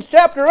Romans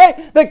chapter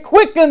 8, that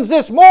quickens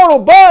this mortal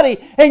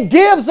body and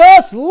gives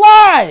us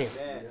life.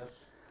 Amen.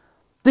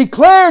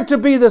 Declared to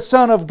be the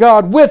Son of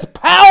God with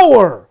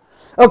power,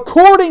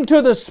 according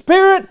to the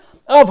Spirit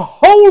of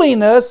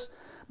holiness,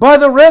 by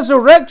the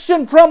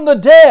resurrection from the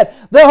dead.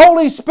 The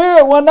Holy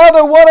Spirit,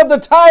 another one of the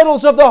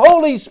titles of the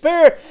Holy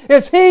Spirit,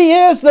 is He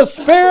is the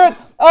Spirit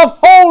of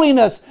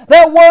holiness.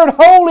 That word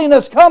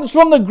holiness comes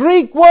from the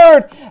Greek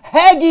word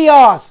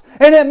hagios,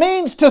 and it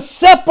means to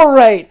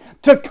separate,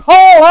 to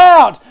call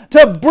out,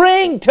 to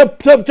bring,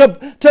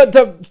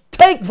 to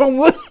take from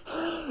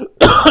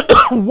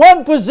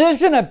one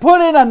position and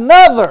put in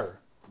another.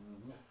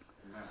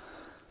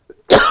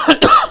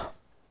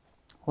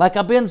 Like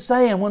I've been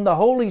saying, when the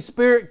Holy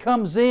Spirit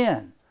comes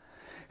in,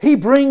 He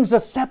brings a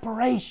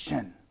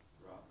separation.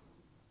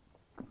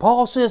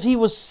 Paul says he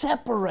was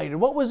separated.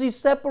 What was he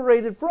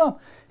separated from?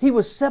 He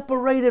was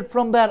separated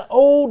from that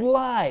old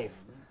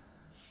life.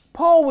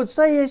 Paul would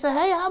say,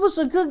 hey, I was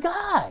a good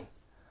guy.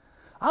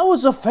 I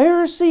was a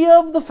Pharisee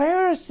of the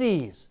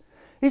Pharisees.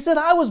 He said,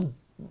 I was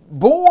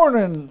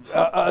born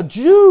a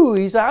Jew.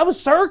 He said, I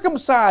was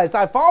circumcised.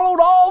 I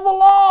followed all the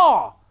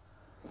law.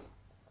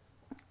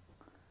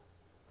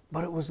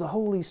 But it was the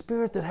Holy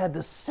Spirit that had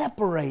to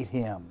separate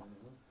him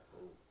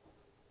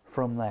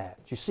from that.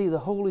 You see, the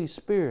Holy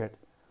Spirit,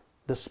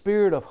 the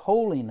Spirit of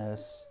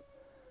holiness,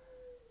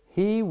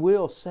 He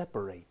will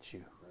separate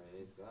you.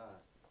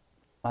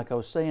 Like I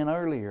was saying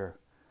earlier,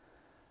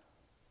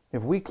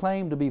 if we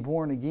claim to be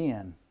born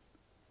again,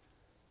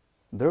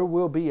 there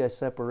will be a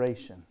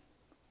separation.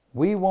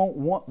 We won't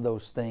want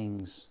those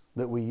things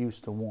that we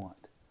used to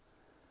want.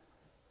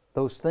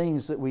 Those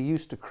things that we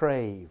used to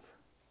crave.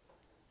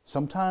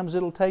 Sometimes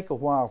it'll take a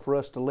while for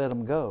us to let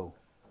them go.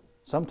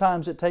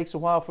 Sometimes it takes a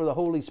while for the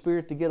Holy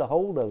Spirit to get a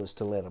hold of us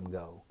to let them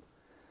go.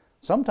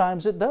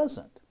 Sometimes it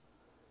doesn't.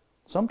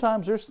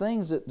 Sometimes there's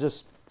things that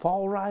just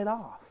fall right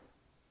off.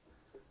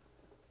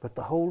 But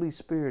the Holy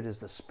Spirit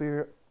is the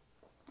Spirit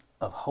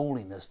of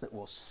holiness that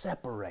will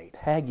separate,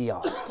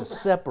 hagios, to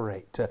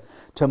separate,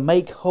 to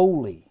make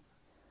holy.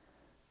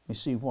 You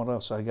see what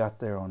else I got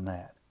there on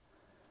that?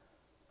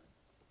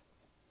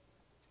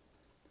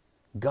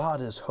 God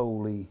is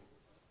holy.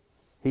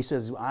 He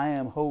says, I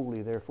am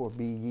holy, therefore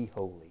be ye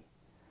holy.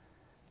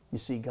 You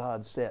see,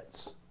 God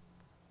sets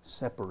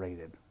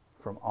separated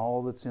from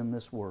all that's in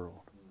this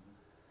world.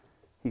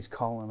 He's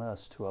calling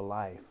us to a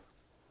life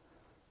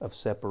of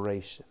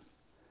separation.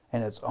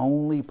 And it's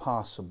only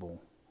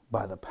possible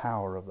by the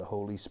power of the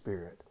Holy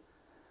Spirit.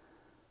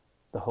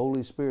 The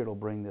Holy Spirit will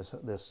bring this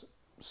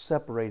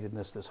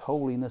separatedness, this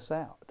holiness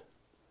out.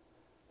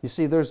 You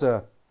see, there's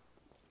a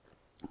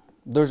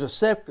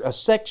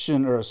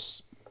section or a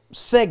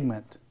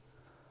segment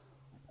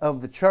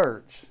of the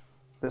church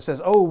that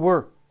says, oh,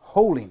 we're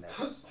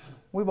holiness.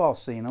 We've all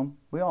seen them.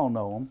 We all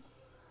know them.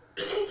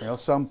 You know,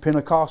 some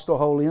Pentecostal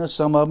holiness,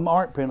 some of them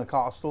aren't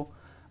Pentecostal,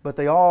 but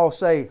they all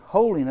say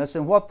holiness,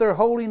 and what their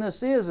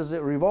holiness is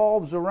it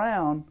revolves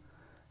around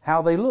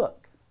how they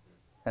look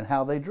and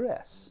how they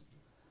dress.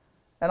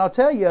 And I'll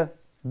tell you,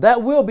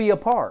 that will be a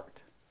part.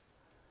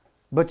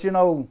 But you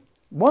know,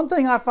 one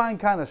thing I find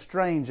kind of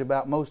strange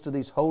about most of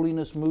these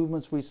holiness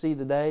movements we see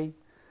today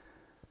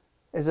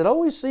is it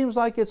always seems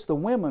like it's the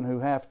women who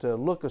have to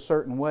look a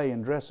certain way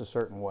and dress a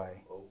certain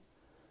way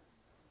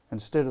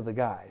instead of the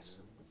guys.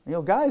 You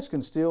know, guys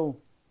can still,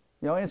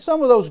 you know, in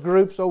some of those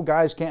groups,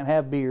 guys can't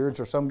have beards,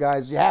 or some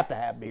guys, you have to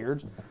have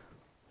beards.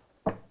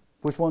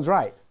 Which one's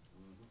right?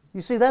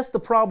 You see, that's the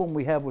problem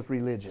we have with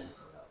religion.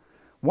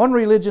 One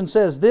religion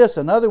says this,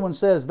 another one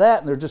says that,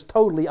 and they're just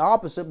totally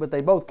opposite, but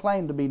they both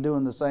claim to be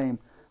doing the same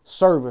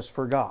service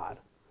for God.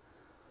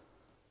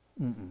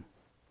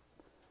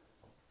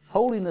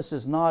 Holiness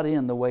is not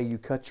in the way you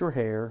cut your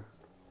hair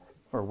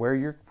or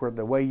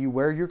the way you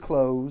wear your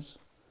clothes,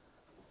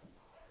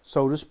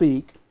 so to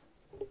speak.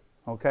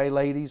 Okay,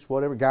 ladies,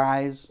 whatever,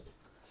 guys,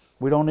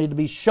 we don't need to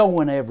be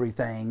showing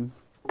everything.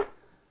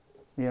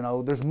 You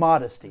know, there's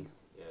modesty.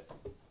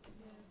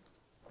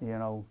 You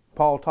know,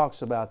 Paul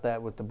talks about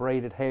that with the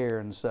braided hair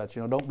and such.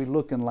 You know, don't be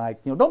looking like,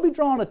 you know, don't be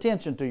drawing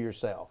attention to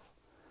yourself.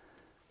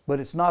 But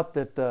it's not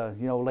that,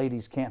 you know,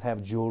 ladies can't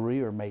have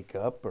jewelry or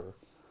makeup, or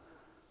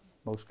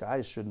most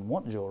guys shouldn't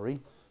want jewelry,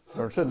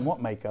 or shouldn't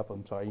want makeup.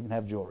 I'm sorry, you can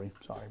have jewelry.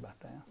 Sorry about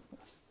that.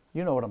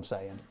 You know what I'm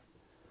saying.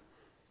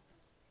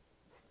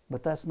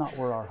 But that's not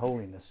where our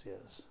holiness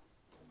is.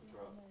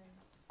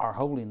 Our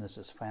holiness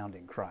is found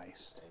in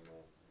Christ.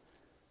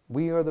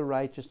 We are the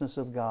righteousness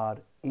of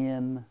God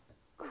in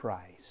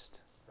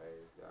Christ.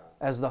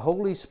 As the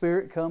Holy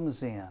Spirit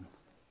comes in,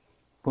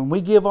 when we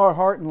give our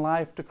heart and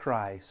life to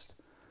Christ,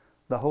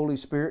 the Holy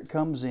Spirit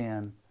comes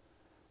in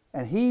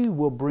and He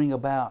will bring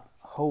about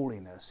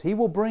holiness. He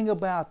will bring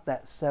about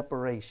that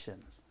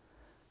separation.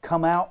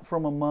 Come out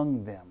from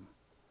among them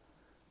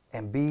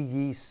and be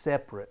ye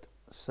separate,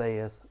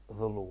 saith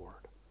the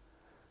Lord.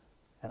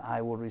 And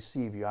I will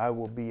receive you. I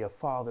will be a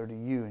father to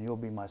you, and you'll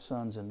be my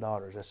sons and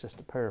daughters. That's just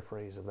a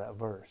paraphrase of that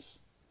verse.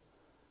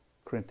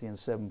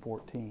 Corinthians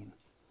 7:14.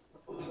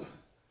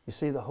 You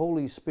see, the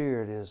Holy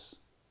Spirit is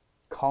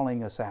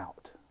calling us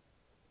out.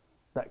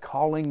 That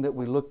calling that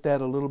we looked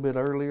at a little bit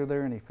earlier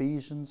there in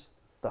Ephesians,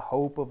 the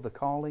hope of the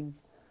calling.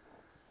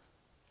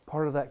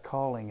 Part of that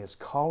calling is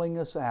calling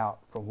us out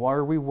from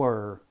where we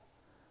were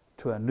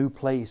to a new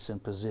place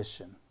and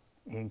position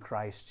in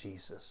Christ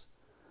Jesus.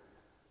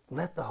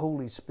 Let the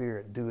Holy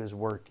Spirit do His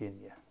work in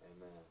you.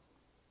 Amen.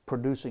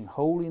 Producing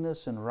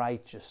holiness and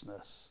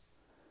righteousness,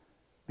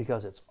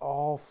 because it's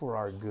all for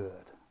our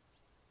good.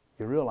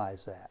 You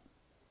realize that?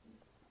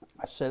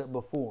 I've said it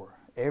before.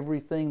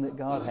 Everything that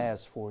God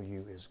has for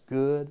you is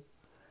good,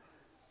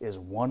 is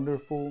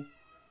wonderful,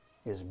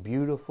 is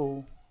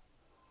beautiful.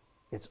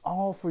 It's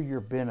all for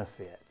your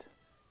benefit.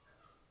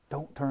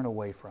 Don't turn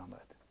away from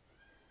it.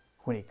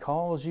 When He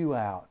calls you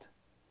out,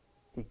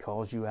 He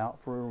calls you out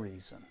for a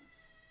reason.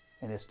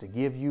 And it's to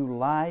give you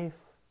life,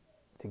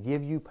 to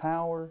give you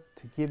power,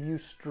 to give you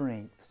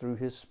strength through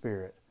His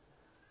Spirit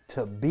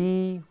to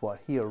be what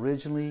He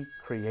originally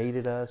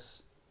created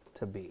us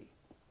to be.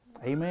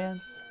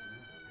 Amen?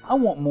 I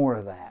want more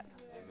of that.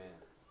 Amen.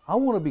 I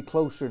want to be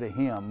closer to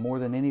Him more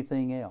than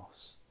anything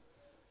else.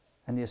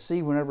 And you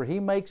see, whenever He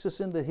makes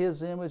us into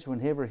His image,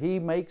 whenever He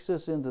makes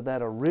us into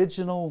that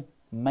original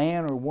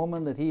man or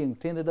woman that He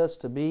intended us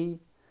to be,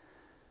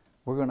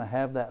 we're going to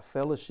have that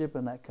fellowship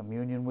and that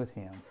communion with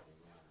Him.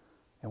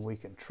 And we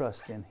can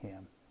trust in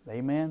Him.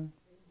 Amen?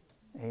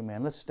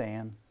 Amen. Let's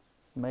stand.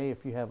 May,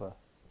 if you have a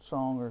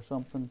song or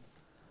something.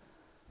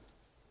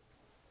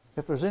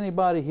 If there's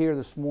anybody here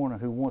this morning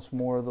who wants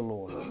more of the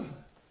Lord,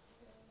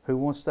 who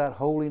wants that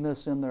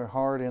holiness in their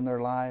heart, in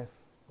their life,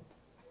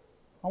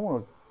 I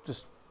want to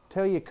just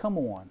tell you, come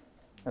on.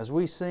 As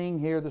we sing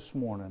here this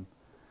morning,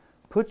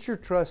 put your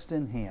trust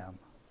in Him.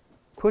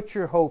 Put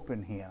your hope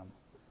in Him.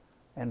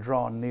 And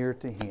draw near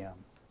to Him.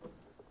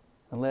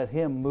 And let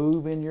Him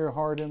move in your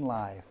heart and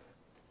life,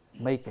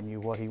 making you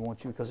what He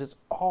wants you, because it's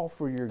all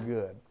for your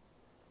good.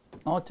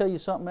 I want to tell you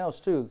something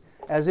else too.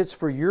 As it's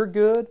for your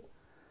good,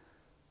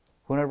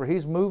 whenever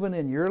He's moving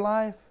in your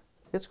life,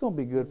 it's going to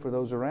be good for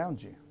those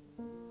around you.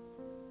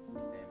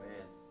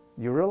 Amen.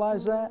 You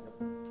realize that?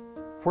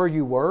 Where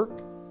you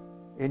work,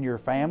 in your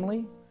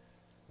family,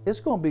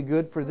 it's going to be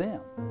good for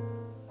them.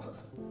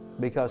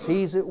 Because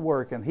He's at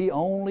work, and He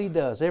only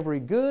does. Every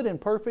good and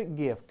perfect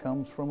gift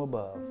comes from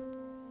above.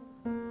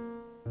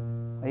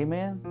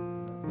 Amen?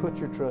 Put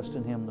your trust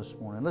in Him this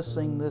morning. Let's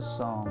sing this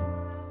song.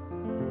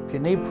 If you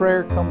need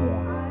prayer, come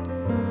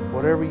on.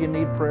 Whatever you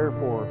need prayer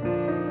for,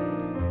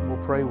 we'll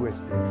pray with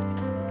you.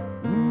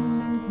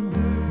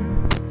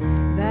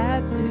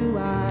 That's who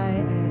I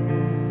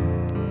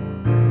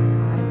am.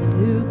 I'm a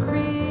new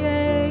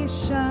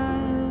creation.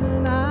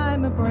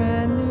 I'm a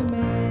brand new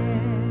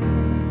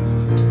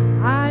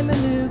man. I'm a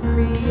new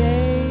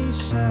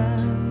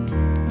creation.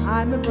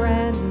 I'm a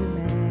brand new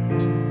man.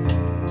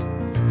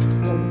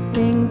 Old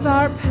things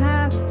are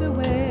passed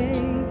away.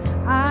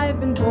 I've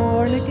been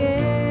born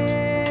again.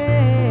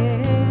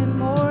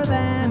 More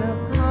than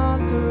a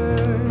conqueror.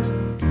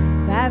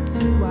 That's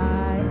who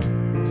I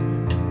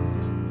am.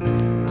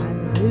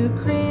 I'm a new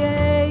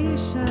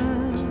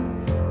creation.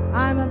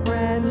 I'm a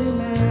brand new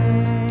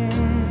man.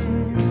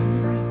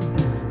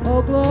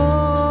 Oh,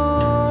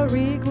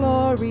 glory,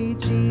 glory,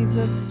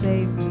 Jesus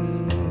saved me.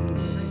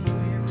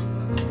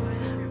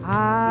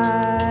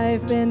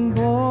 I've been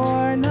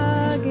born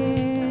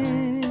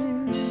again.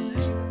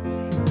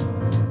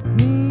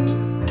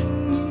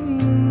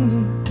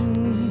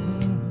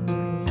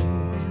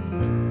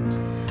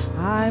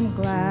 I'm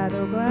glad,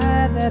 oh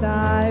glad that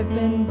I've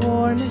been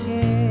born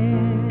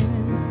again.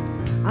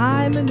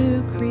 I'm a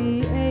new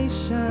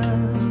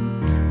creation.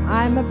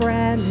 I'm a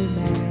brand new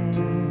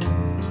man.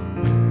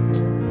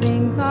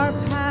 Things are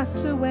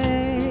passed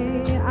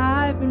away.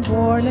 I've been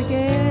born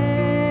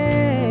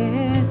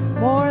again.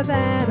 More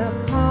than a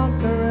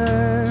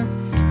conqueror.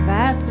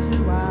 That's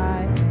who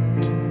I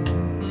am.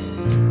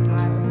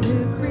 I'm a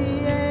new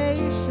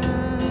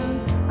creation.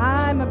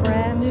 I'm a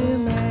brand new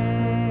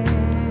man.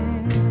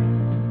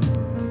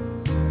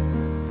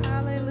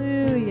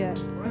 Hallelujah.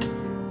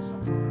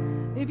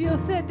 If you'll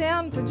sit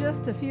down for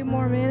just a few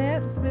more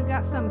minutes, we've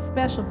got something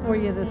special for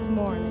you this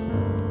morning.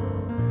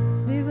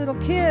 These little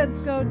kids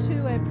go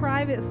to a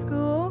private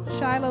school,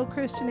 Shiloh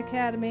Christian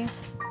Academy,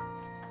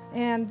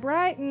 and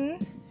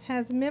Brighton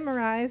has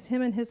memorized,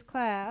 him and his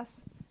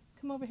class.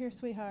 Come over here,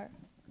 sweetheart.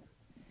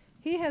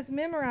 He has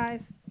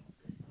memorized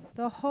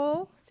the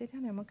whole, stay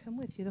down there, I'm going to come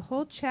with you, the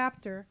whole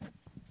chapter of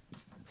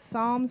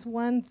Psalms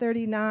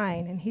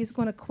 139, and he's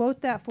going to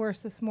quote that for us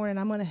this morning.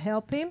 I'm going to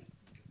help him.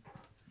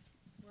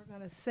 We're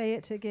going to say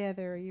it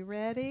together. Are you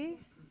ready?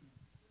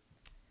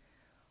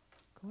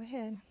 Go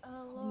ahead.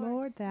 O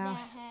Lord, thou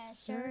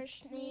hast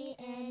searched me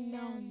and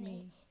known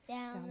me.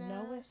 Thou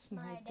knowest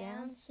my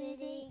down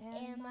sitting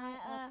and my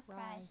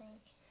uprising.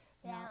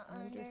 Thou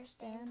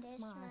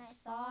understandest my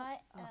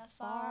thought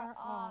afar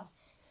off.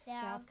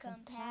 Thou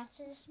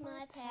compassest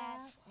my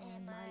path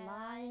and my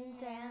lying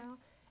down,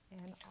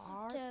 and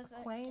art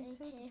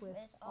acquainted with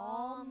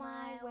all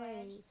my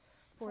ways.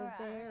 For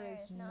there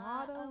is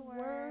not a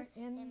word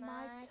in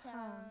my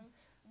tongue,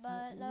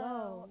 but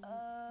lo,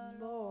 O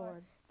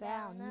Lord,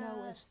 thou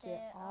knowest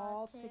it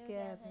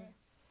altogether.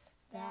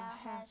 Thou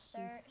hast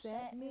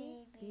set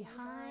me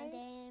behind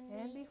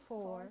and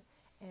before,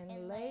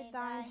 and laid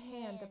thine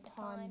hand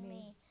upon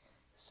me.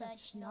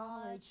 Such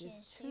knowledge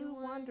is too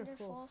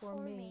wonderful for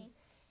me.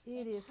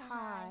 It is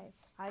high,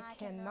 I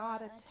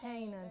cannot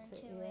attain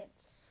unto it.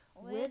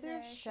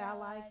 Whither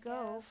shall I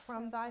go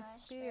from thy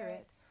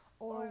spirit,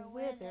 or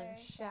whither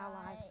shall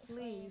I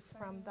flee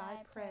from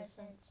thy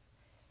presence?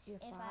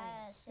 If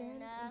I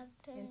ascend up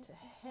into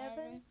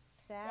heaven,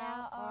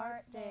 thou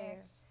art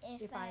there.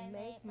 If I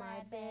make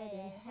my bed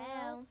in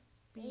hell,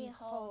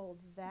 behold,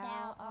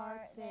 thou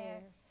art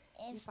there.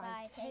 If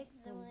I take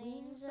the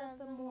wings of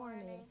the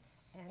morning,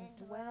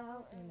 and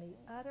dwell in the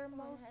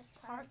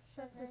uttermost parts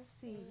of the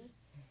sea,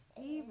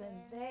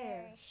 even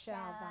there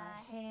shall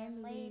thy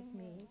hand lead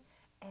me,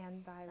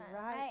 and thy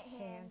right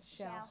hand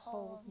shall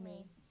hold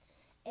me.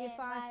 If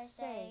I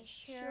say,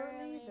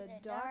 surely the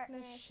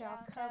darkness shall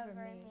cover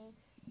me,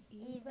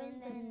 even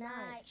the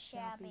night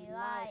shall be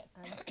light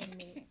unto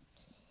me.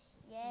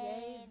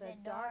 Yea, the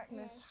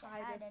darkness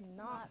hideth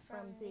not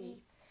from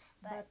thee,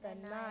 but the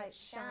night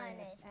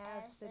shineth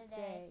as the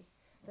day.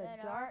 The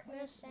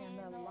darkness and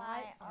the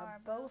light are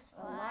both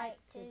alike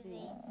to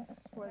thee,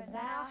 for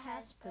thou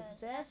hast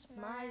possessed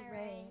my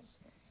reins.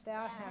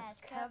 Thou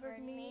hast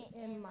covered me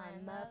in my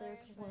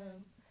mother's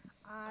womb.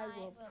 I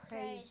will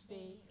praise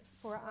thee,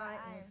 for I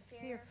am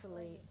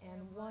fearfully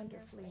and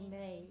wonderfully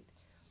made.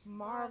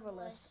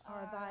 Marvelous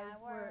are thy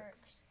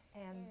works,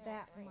 and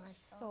that my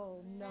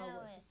soul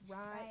knoweth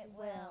right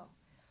well.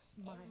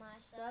 My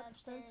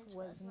substance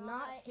was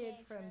not hid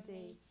from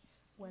thee,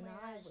 when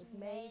I was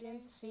made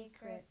in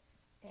secret,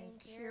 and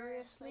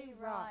curiously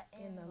wrought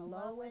in the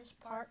lowest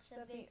parts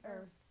of the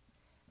earth.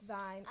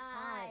 Thine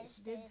eyes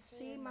did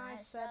see my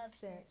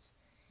substance,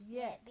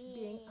 yet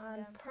being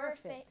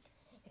unperfect,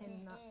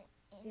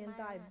 in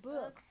thy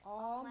book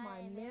all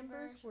my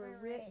members were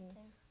written,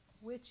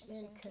 which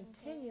in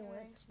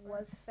continuance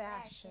was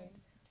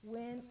fashioned,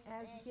 when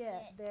as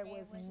yet there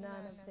was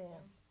none of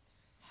them.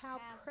 How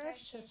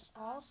precious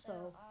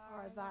also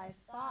are thy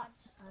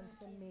thoughts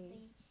unto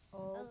me,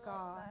 O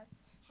God!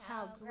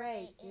 How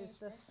great is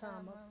the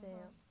sum of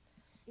them!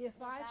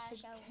 If I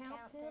should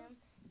count them,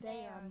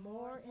 they are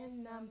more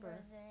in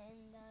number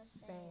than the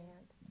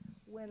sand.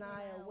 When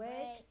I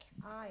awake,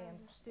 I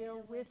am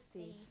still with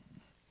thee.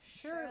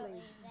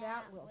 Surely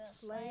thou wilt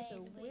slay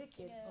the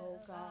wicked, O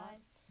God.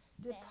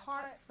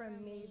 Depart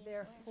from me,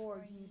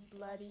 therefore, ye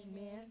bloody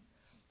men,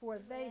 for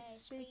they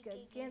speak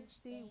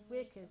against thee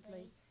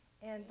wickedly,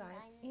 and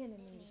thine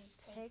enemies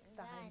take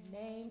thy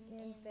name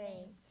in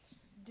vain.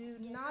 Do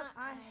not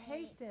I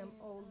hate them,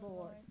 O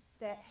Lord,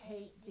 that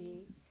hate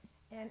thee?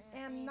 And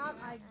am not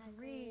I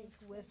grieved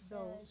with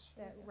those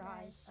that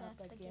rise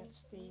up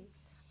against thee?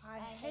 I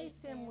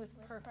hate them with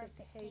perfect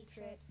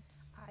hatred.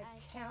 I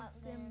count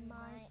them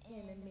my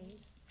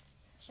enemies.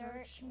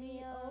 Search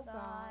me, O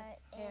God,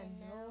 and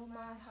know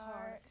my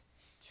heart.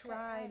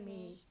 Try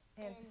me,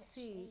 and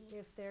see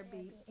if there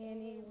be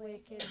any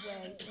wicked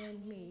way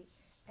in me,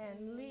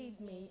 and lead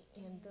me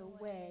in the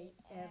way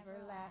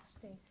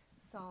everlasting.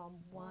 Psalm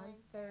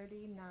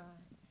 139.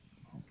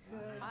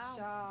 Good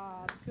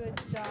job,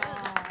 good job,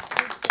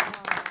 good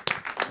job.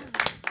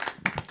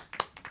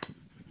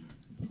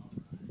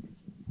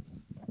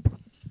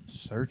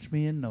 Search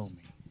me and know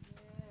me.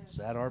 Is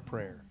that our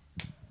prayer?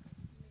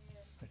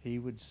 That he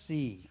would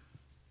see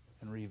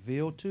and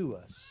reveal to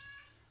us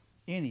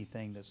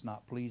anything that's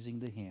not pleasing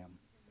to him.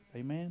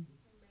 Amen?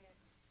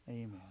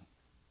 Amen.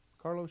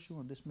 Carlos, you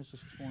want to dismiss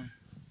us this morning?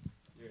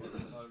 Dear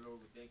Father, Lord,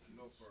 we thank you,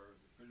 Lord, for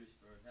the privilege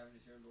for having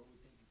us here, Lord. We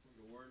thank you for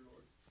your word,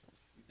 Lord.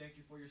 We thank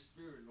you for your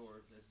spirit,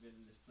 Lord, that's been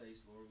in this place,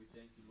 Lord. We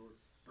thank you, Lord,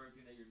 for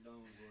everything that you're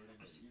doing, Lord, and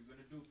that you're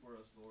going to do for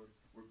us, Lord.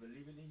 We're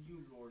believing in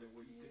you, Lord, and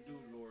what you can do,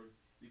 Lord,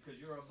 because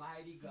you're a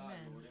mighty God,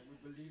 Lord, and we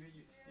believe in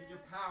you, in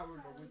your power,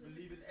 Lord. We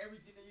believe in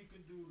everything that you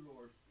can do,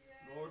 Lord.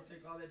 Lord,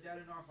 take all that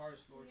doubt in our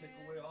hearts, Lord. Take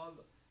away all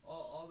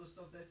the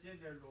stuff that's in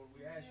there, Lord.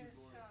 We ask you,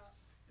 Lord,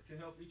 to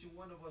help each and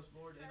one of us,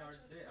 Lord, in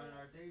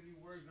our daily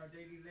work, in our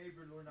daily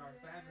labor, Lord, in our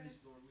families,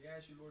 Lord. We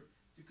ask you, Lord,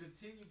 to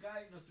continue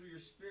guiding us through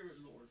your spirit,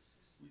 Lord.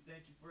 We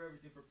thank you for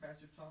everything, for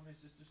Pastor Tommy and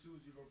Sister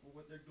Susie, Lord, for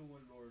what they're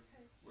doing, Lord.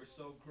 We're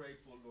so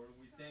grateful, Lord.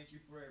 We thank you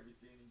for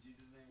everything. In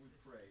Jesus' name we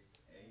pray.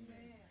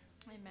 Amen.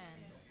 Amen.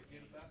 Don't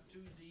forget about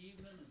Tuesday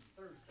evening and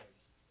Thursday.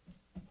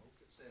 Hope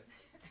at 7.